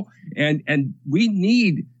individual. And we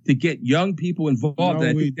need to get young people involved. No,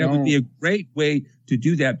 I think that would be a great way to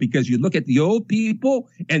do that, because you look at the old people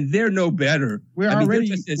and they're no better. We're already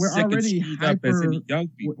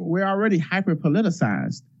hyper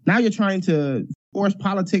politicized. Now you're trying to force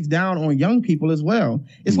politics down on young people as well.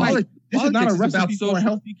 It's like this is not a recipe for a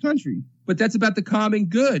healthy country. But that's about the common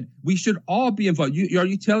good. We should all be involved. Are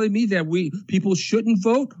you telling me that people shouldn't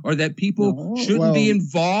vote, or that people shouldn't be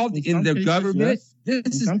involved in the government? Yes.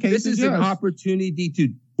 This is an opportunity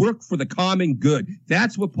to work for the common good.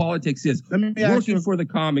 That's what politics is. Working for the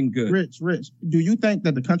common good. Rich, do you think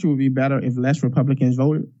that the country would be better if less Republicans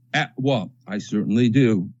voted? Well, I certainly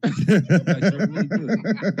do.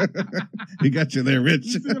 He got you there, Rich.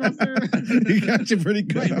 You see what I'm saying? He got you pretty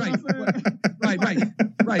good. Right.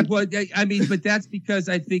 Well, I mean, but that's because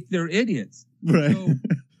I think they're idiots. Right.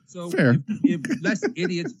 So if less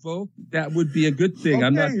idiots vote, that would be a good thing. Okay,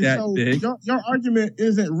 I'm not that big. Your argument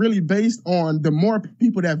isn't really based on the more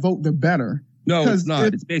people that vote, the better. No, it's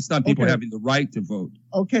not. It's based on people having the right to vote.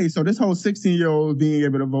 Okay, so this whole 16-year-old being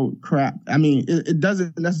able to vote crap, I mean, it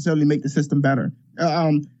doesn't necessarily make the system better.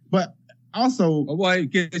 But also... Well,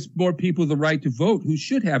 it gives more people the right to vote who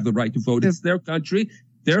should have the right to vote. It's their country,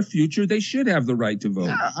 their future. They should have the right to vote.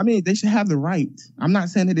 Yeah, I mean, they should have the right. I'm not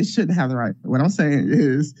saying that they shouldn't have the right. What I'm saying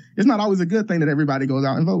is it's not always a good thing that everybody goes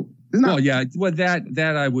out and vote.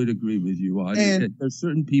 That I would agree with you on. There's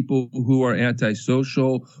certain people who are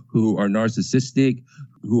antisocial, who are narcissistic,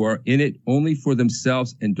 who are in it only for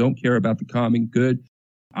themselves and don't care about the common good.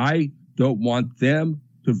 I don't want them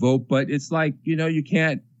to vote, but it's like,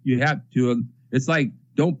 it's like,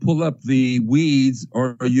 don't pull up the weeds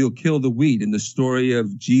or you'll kill the wheat. In the story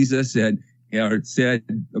of Jesus, and it said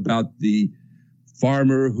about the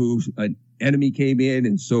farmer who an enemy came in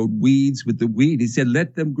and sowed weeds with the wheat. He said,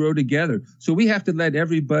 let them grow together. So we have to let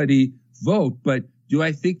everybody vote. But do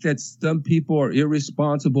I think that some people are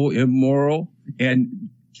irresponsible, immoral, and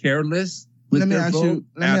careless? Let me ask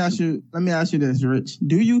you this, Rich.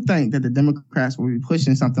 Do you think that the Democrats will be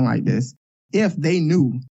pushing something like this if they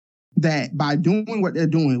knew that by doing what they're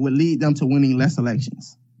doing would lead them to winning less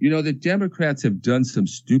elections? The Democrats have done some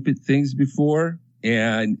stupid things before,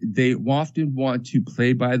 and they often want to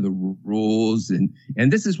play by the rules. And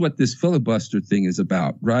this is what this filibuster thing is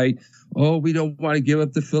about, right? Oh, we don't want to give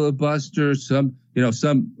up the filibuster. Some,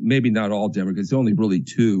 maybe not all Democrats, only really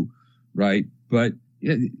two, right? But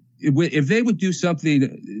if they would do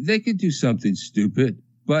something, they could do something stupid,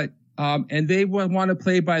 but, and they want to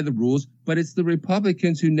play by the rules, but it's the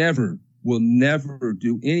Republicans who will never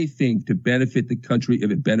do anything to benefit the country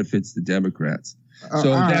if it benefits the Democrats.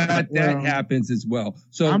 So that happens as well.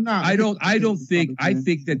 So I think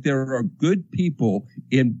that there are good people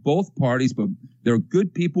in both parties, but there are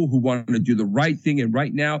good people who want to do the right thing. And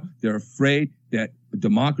right now they're afraid that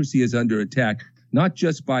democracy is under attack, not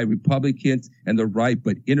just by Republicans and the right,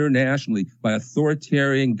 but internationally by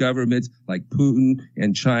authoritarian governments like Putin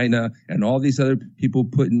and China and all these other people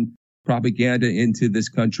putting propaganda into this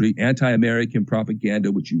country, anti-American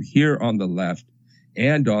propaganda, which you hear on the left,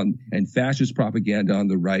 and fascist propaganda on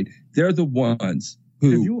the right. They're the ones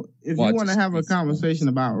who... If you want to have a conversation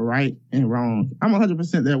about right and wrong, I'm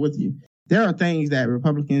 100% there with you. There are things that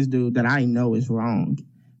Republicans do that I know is wrong,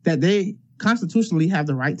 that they constitutionally have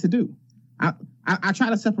the right to do. I try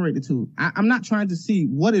to separate the two. I'm not trying to see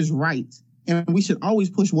what is right, and we should always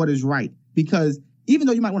push what is right, because even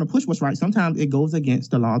though you might want to push what's right, sometimes it goes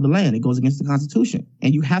against the law of the land. It goes against the Constitution,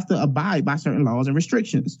 and you have to abide by certain laws and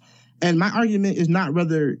restrictions. And my argument is not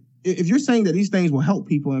whether, if you're saying that these things will help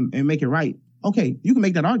people and make it right, okay, you can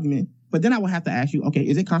make that argument, but then I will have to ask you, okay,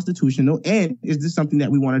 is it constitutional, and is this something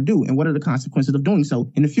that we want to do, and what are the consequences of doing so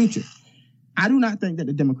in the future? I do not think that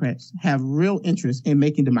the Democrats have real interest in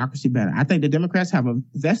making democracy better. I think the Democrats have a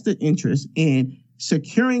vested interest in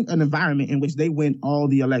securing an environment in which they win all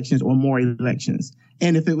the elections or more elections.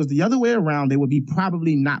 And if it was the other way around, they would be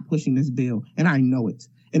probably not pushing this bill. And I know it.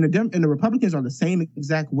 And the Republicans are the same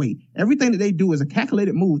exact way. Everything that they do is a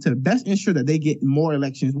calculated move to best ensure that they get more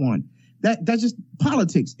elections won. That's just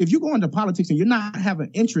politics. If you go into politics and you're not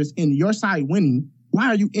having interest in your side winning, why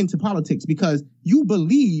are you into politics? Because you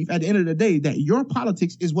believe at the end of the day that your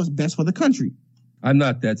politics is what's best for the country. I'm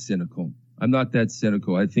not that cynical.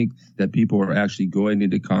 I think that people are actually going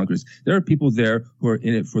into Congress. There are people there who are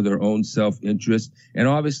in it for their own self-interest. And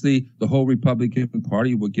obviously, the whole Republican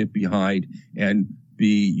Party will get behind and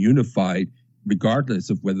be unified, regardless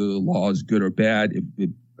of whether the law is good or bad, if it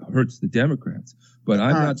hurts the Democrats. But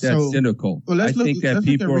I'm not that cynical. Well, I think that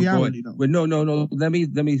people are going. Well, no. Let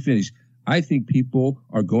me finish. I think people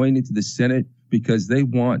are going into the Senate because they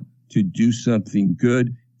want to do something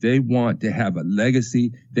good. They want to have a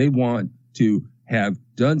legacy. They want to have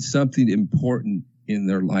done something important in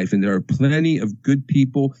their life. And there are plenty of good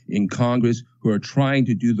people in Congress who are trying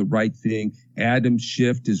to do the right thing. Adam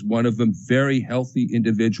Schiff is one of them, very healthy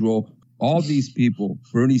individual. All these people,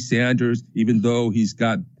 Bernie Sanders, even though he's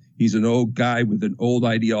an old guy with an old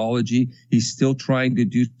ideology, he's still trying to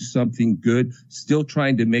do something good, still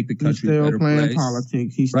trying to make the country a better place. He's still playing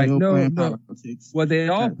politics. He's still playing politics. Well, they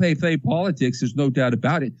all play politics. There's no doubt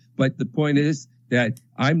about it. But the point is that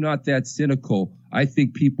I'm not that cynical. I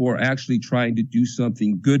think people are actually trying to do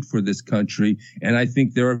something good for this country. And I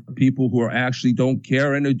think there are people who are actually don't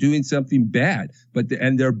care and are doing something bad.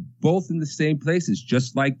 And they're both in the same places,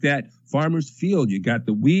 just like that farmer's field. You got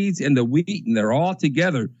the weeds and the wheat, and they're all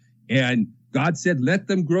together. And God said, let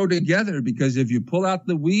them grow together, because if you pull out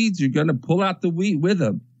the weeds, you're going to pull out the wheat with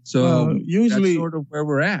them. So usually, that's sort of where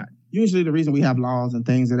we're at. Usually the reason we have laws and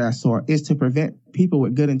things of that sort is to prevent people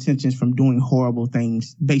with good intentions from doing horrible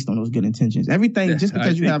things based on those good intentions. Everything, just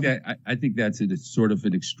because you have... I think that's a sort of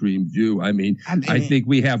an extreme view. I mean, I think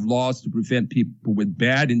we have laws to prevent people with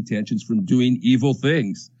bad intentions from doing evil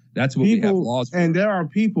things. That's what we have laws for. And there are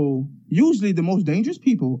people, usually the most dangerous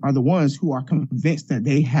people are the ones who are convinced that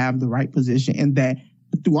they have the right position and that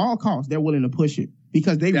through all costs, they're willing to push it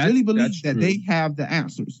because they really believe that they have the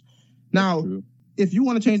answers. Now, if you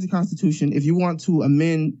want to change the Constitution, if you want to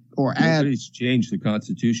amend or add... Nobody's changed the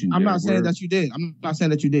Constitution. I'm not saying that you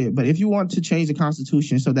did. But if you want to change the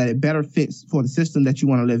Constitution so that it better fits for the system that you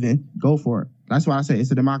want to live in, go for it. That's why I say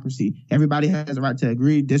it's a democracy. Everybody has a right to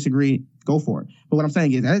agree, disagree, go for it. But what I'm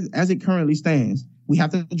saying is, as it currently stands, we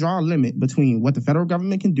have to draw a limit between what the federal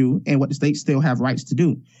government can do and what the states still have rights to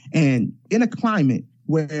do. And in a climate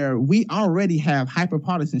where we already have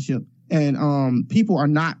hyper-partisanship and people are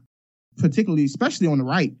not particularly, especially on the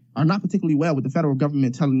right, are not particularly well with the federal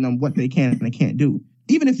government telling them what they can and they can't do.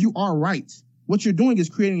 Even if you are right, what you're doing is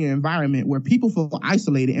creating an environment where people feel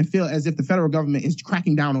isolated and feel as if the federal government is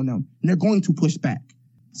cracking down on them, and they're going to push back.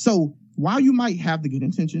 So while you might have the good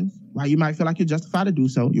intentions, while you might feel like you're justified to do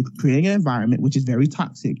so, you're creating an environment which is very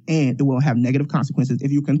toxic, and it will have negative consequences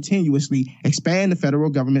if you continuously expand the federal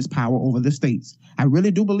government's power over the states. I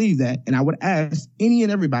really do believe that, and I would ask any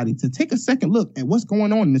and everybody to take a second look at what's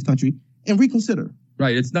going on in this country and reconsider.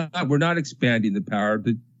 Right. We're not expanding the power.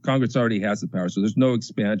 The Congress already has the power, so there's no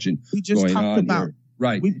expansion going on here.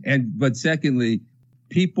 Right. But secondly,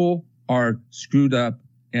 people are screwed up,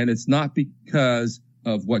 and it's not because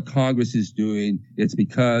of what Congress is doing. It's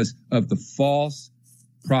because of the false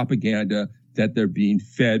propaganda that they're being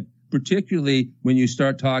fed, particularly when you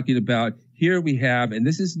start talking about, here we have, and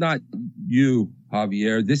this is not you,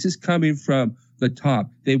 Javier, this is coming from the top.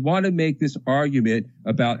 They want to make this argument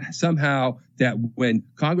about somehow that when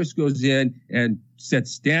Congress goes in and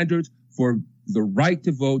sets standards for the right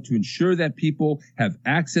to vote to ensure that people have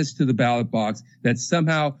access to the ballot box, that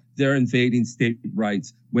somehow they're invading state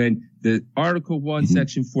rights, when the Article 1,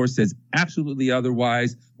 Section 4 says absolutely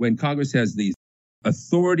otherwise, when Congress has the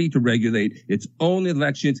authority to regulate its own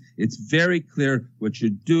elections. It's very clear what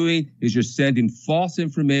you're doing is you're sending false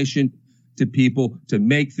information to people to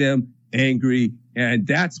make them angry. And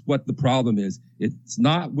that's what the problem is. It's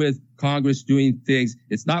not with Congress doing things.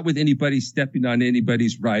 It's not with anybody stepping on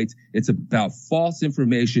anybody's rights. It's about false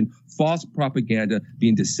information, false propaganda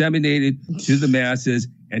being disseminated to the masses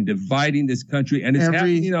and dividing this country. And it's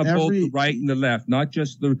happening on both the right and the left, not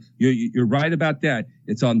just you're right about that.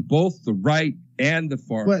 It's on both the right and the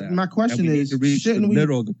far left. But my question is, to reach the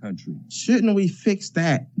middle of the country. Shouldn't we fix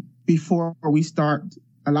that before we start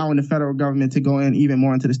allowing the federal government to go in even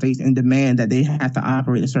more into the states and demand that they have to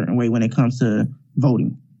operate a certain way when it comes to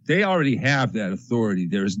voting? They already have that authority.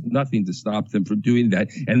 There's nothing to stop them from doing that,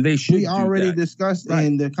 and they should. We already discussed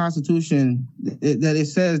in the Constitution that it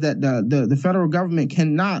says that the federal government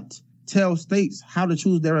cannot tell states how to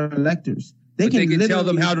choose their electors. They can tell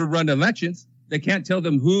them how to run elections. They can't tell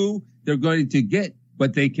them who they're going to get,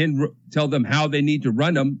 but they can tell them how they need to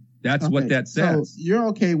run them. That's what that says. So you're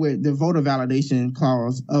okay with the voter validation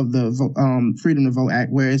clause of the Freedom to Vote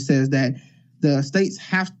Act, where it says that the states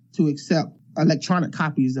have to accept electronic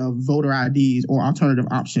copies of voter IDs or alternative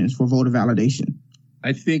options for voter validation?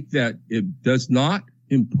 I think that it does not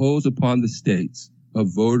impose upon the states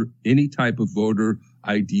any type of voter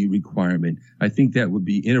ID requirement. I think that would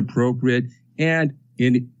be inappropriate and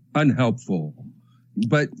unhelpful.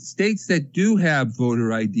 But states that do have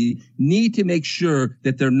voter ID need to make sure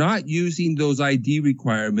that they're not using those ID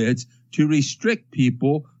requirements to restrict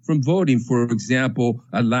people from voting. For example,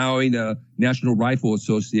 allowing a National Rifle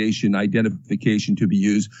Association identification to be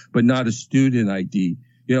used, but not a student ID.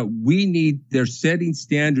 They're setting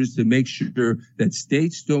standards to make sure that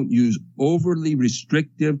states don't use overly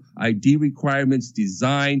restrictive ID requirements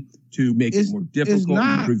designed to make it more difficult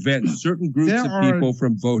and prevent certain groups of people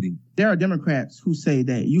from voting. There are Democrats who say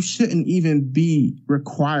that you shouldn't even be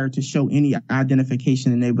required to show any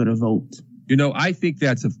identification and able to vote. I think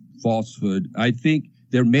that's a falsehood. I think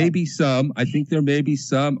there may be some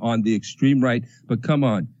on the extreme right, but come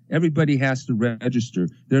on. Everybody has to register.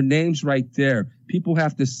 Their name's right there. People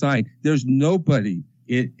have to sign. There's nobody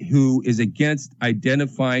who is against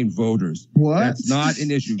identifying voters. What? That's not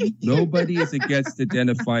an issue. Nobody is against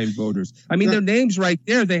identifying voters. I mean, their name's right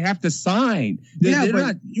there. They have to sign. You have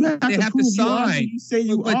to sign. You say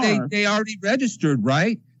you are. They already registered,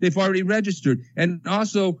 right? They've already registered. And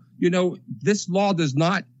also, this law does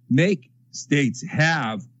not make states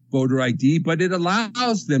have voter ID, but it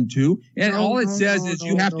allows them to. And all it says is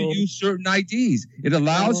you have to use certain IDs. It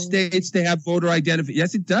allows states to have voter identification.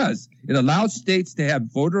 Yes, it does. It allows states to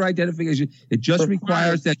have voter identification. It just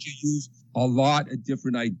requires that you use a lot of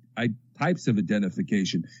different types of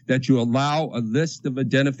identification, that you allow a list of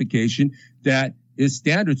identification that is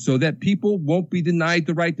standard so that people won't be denied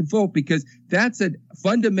the right to vote, because that's a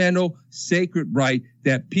fundamental sacred right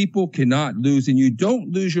that people cannot lose. And you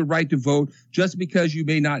don't lose your right to vote just because you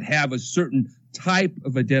may not have a certain type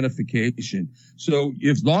of identification. So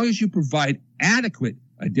as long as you provide adequate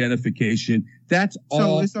identification, that's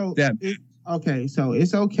all that. Okay, so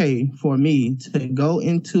it's okay for me to go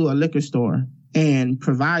into a liquor store and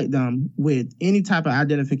provide them with any type of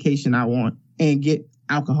identification I want and get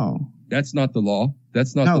alcohol. That's not the law.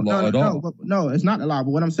 That's not the law at all. No, it's not the law.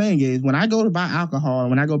 But what I'm saying is, when I go to buy alcohol,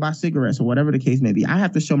 when I go buy cigarettes or whatever the case may be, I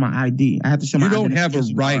have to show my ID. I have to show my identification. You don't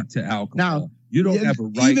have a right to alcohol. Now, you don't have a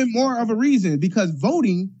right. Even more of a reason, because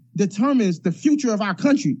voting determines the future of our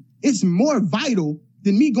country. It's more vital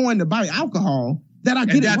than me going to buy alcohol that I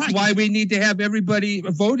get it right. And that's why we need to have everybody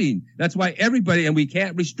voting. That's why everybody, and we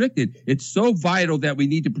can't restrict it. It's so vital that we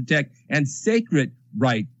need to protect and sacred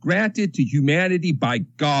right granted to humanity by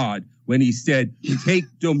God when he said, take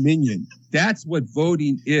dominion. That's what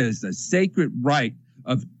voting is, a sacred right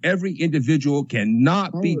of every individual,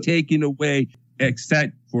 cannot be taken away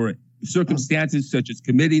except for circumstances such as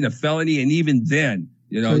committing a felony. And even then,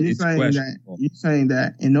 it's questionable. You're saying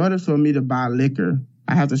that in order for me to buy liquor,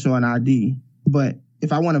 I have to show an ID. But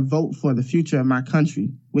if I want to vote for the future of my country,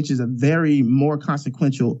 which is a very more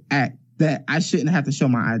consequential act, that I shouldn't have to show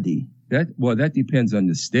my ID. That depends on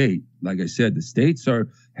the state. Like I said, the states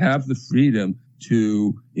have the freedom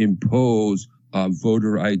to impose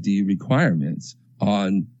voter ID requirements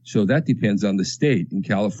so that depends on the state. In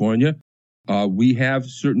California, we have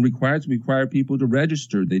certain requirements. We require people to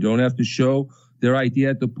register. They don't have to show their ID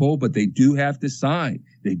at the poll, but they do have to sign.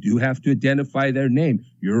 They do have to identify their name.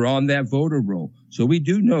 You're on that voter roll. So we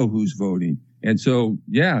do know who's voting. And so,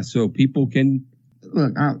 so people can...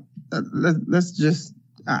 Look, let's just...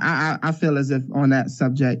 I feel as if on that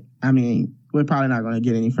subject, we're probably not going to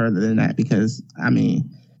get any further than that because,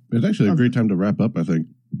 It's actually a great time to wrap up, I think.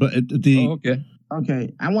 But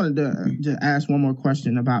Okay, I wanted to just ask one more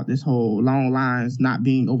question about this whole long lines not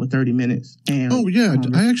being over 30 minutes. And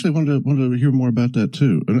I actually wanted to hear more about that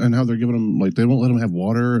too, and how they're giving them, like, they won't let them have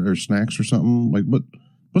water or snacks or something. Like,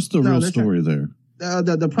 what's the real story there?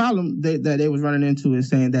 The problem that they was running into is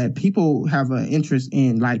saying that people have an interest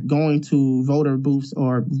in, like, going to voter booths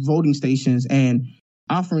or voting stations and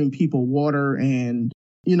offering people water and,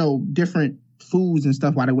 different foods and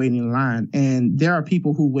stuff while they're waiting in line. And there are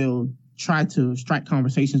people who will try to strike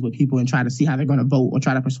conversations with people and try to see how they're going to vote or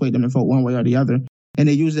try to persuade them to vote one way or the other. And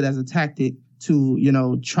they use it as a tactic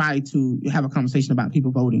to, try to have a conversation about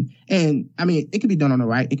people voting. And it could be done on the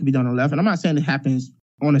right. It could be done on the left. And I'm not saying it happens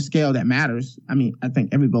on a scale that matters. I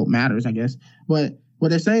think every vote matters, I guess. But what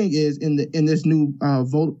they're saying is in this new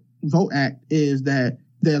vote act is that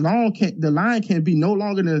the line can be no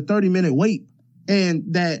longer than a 30-minute wait, and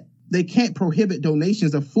that they can't prohibit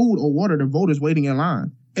donations of food or water to voters waiting in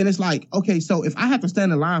line. And it's like, okay, so if I have to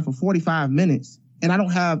stand in line for 45 minutes and I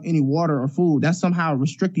don't have any water or food, that's somehow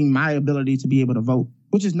restricting my ability to be able to vote,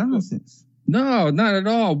 which is nonsense. No, not at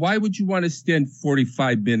all. Why would you want to stand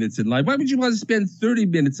 45 minutes in line? Why would you want to spend 30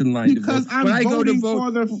 minutes in line? Because I'm voting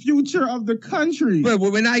for the future of the country. But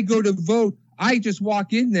when I go to vote, I just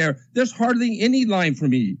walk in there. There's hardly any line for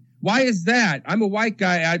me. Why is that? I'm a white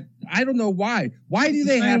guy. I don't know why. Why do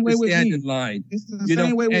they have to stand in line? It's the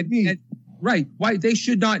same way with me. Right. Why they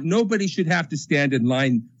should not. Nobody should have to stand in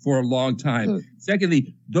line for a long time.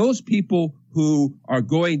 Secondly, those people who are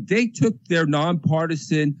going, they took their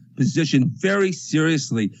nonpartisan position very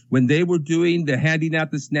seriously when they were doing the handing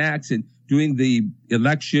out the snacks and doing the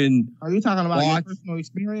election. Are you talking about your personal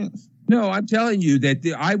experience? No, I'm telling you that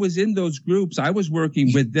I was in those groups. I was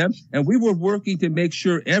working with them, and we were working to make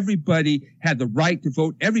sure everybody had the right to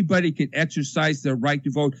vote. Everybody could exercise their right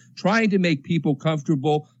to vote, trying to make people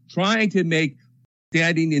comfortable, trying to make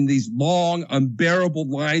standing in these long, unbearable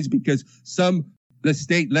lines because the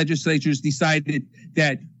state legislatures decided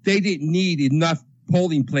that they didn't need enough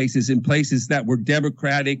polling places in places that were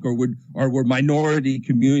Democratic or were minority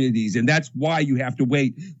communities. And that's why you have to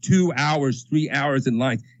wait 2 hours, 3 hours in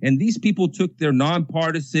line. And these people took their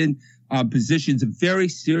nonpartisan positions very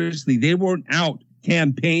seriously. They weren't out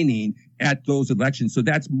campaigning at those elections. So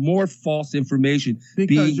that's more false information.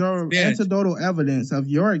 Because your anecdotal evidence of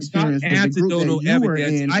your experience with the group that you were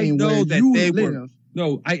in, I know that they were.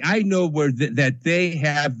 No, I know that they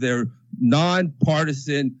have their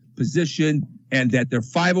nonpartisan position and that they're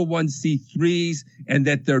 501c3s and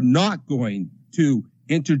that they're not going to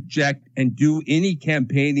interject and do any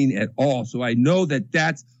campaigning at all. So I know that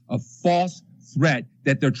that's a false threat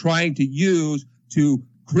that they're trying to use to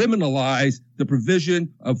criminalize the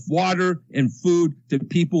provision of water and food to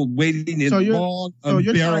people waiting in long,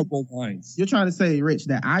 unbearable lines. You're trying to say, Rich,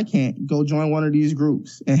 that I can't go join one of these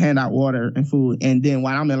groups and hand out water and food, and then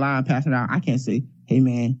while I'm in line passing out, I can't say, hey,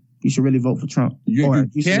 man, you should really vote for Trump. You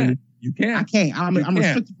can't. I can't. I'm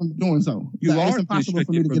restricted from doing so. It's impossible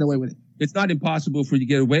for me to get away with it. It's not impossible for you to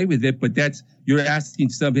get away with it, but you're asking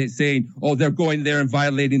somebody saying, oh, they're going there and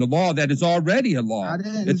violating a law that is already a law.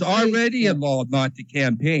 It's already a law not to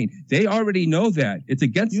campaign. They already know that. It's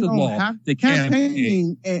against the law to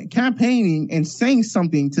campaign. Campaigning and saying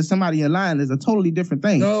something to somebody in line is a totally different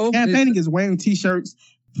thing. No, campaigning is wearing T-shirts,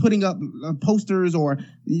 putting up posters, or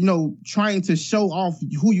trying to show off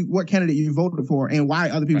what candidate you voted for and why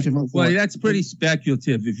other people should vote for. Well, that's pretty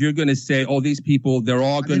speculative. If you're going to say, "Oh, these people, they're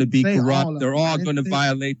all going to be corrupt, they're all going to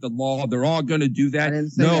violate the law, they're all going to do that,"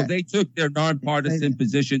 no, they took their nonpartisan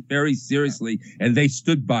position very seriously and they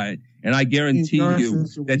stood by it. And I guarantee you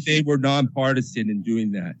that they were nonpartisan in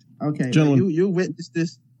doing that. Okay, you witnessed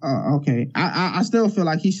this. Okay. I still feel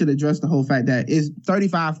like he should address the whole fact that is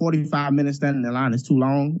 35, 45 minutes standing in line is too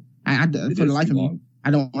long. For the life of me, I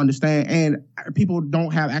don't understand. And people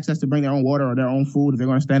don't have access to bring their own water or their own food if they're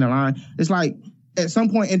going to stand in line. It's like at some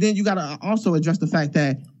point, and then you got to also address the fact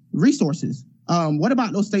that resources. What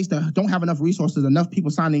about those states that don't have enough resources, enough people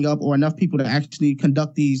signing up, or enough people to actually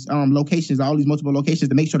conduct these locations, all these multiple locations,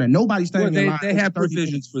 to make sure that nobody's standing in line? They have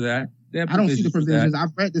provisions for that. I don't see the provisions. I've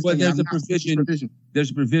read this. Well,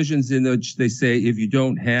 there's provisions in which they say if you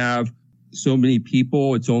don't have so many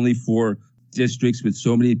people, it's only for districts with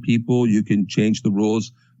so many people, you can change the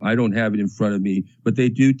rules. I don't have it in front of me, but they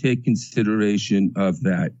do take consideration of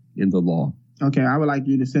that in the law. Okay, I would like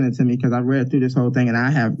you to send it to me because I read through this whole thing and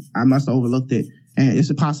I must have overlooked it. And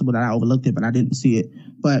it's possible that I overlooked it, but I didn't see it.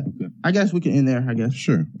 But I guess we can end there, I guess.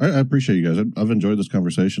 Sure. I appreciate you guys. I've enjoyed this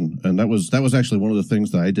conversation. And that was actually one of the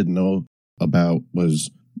things that I didn't know about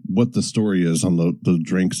was what the story is on the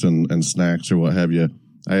drinks and snacks or what have you.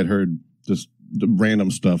 I had heard just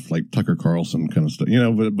random stuff like Tucker Carlson kind of stuff,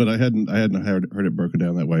 but I hadn't heard it broken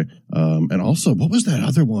down that way. And also, what was that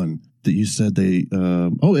other one that you said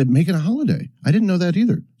Make It a Holiday? I didn't know that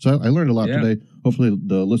either. So I learned a lot today. Hopefully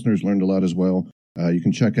the listeners learned a lot as well. You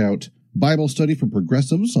can check out Bible Study for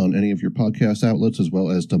Progressives on any of your podcast outlets, as well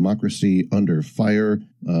as Democracy Under Fire.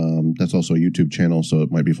 That's also a YouTube channel, so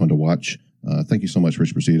it might be fun to watch. Thank you so much,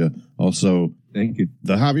 Rich Brasida. Also, thank you.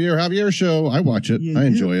 The Javier Show. I watch it. I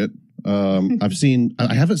enjoy it.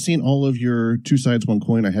 I haven't seen all of your Two Sides, One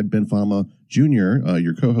Coin. I had Ben Fama Jr.,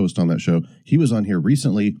 your co-host on that show. He was on here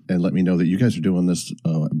recently and let me know that you guys are doing this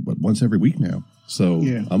once every week now. So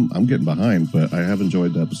I'm getting behind, but I have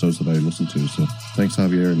enjoyed the episodes that I listened to. So thanks,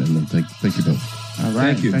 Javier, and thank you both. All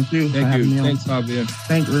right. Thank you. Thank you. Thank you. Thanks, Javier.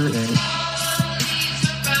 Thank you.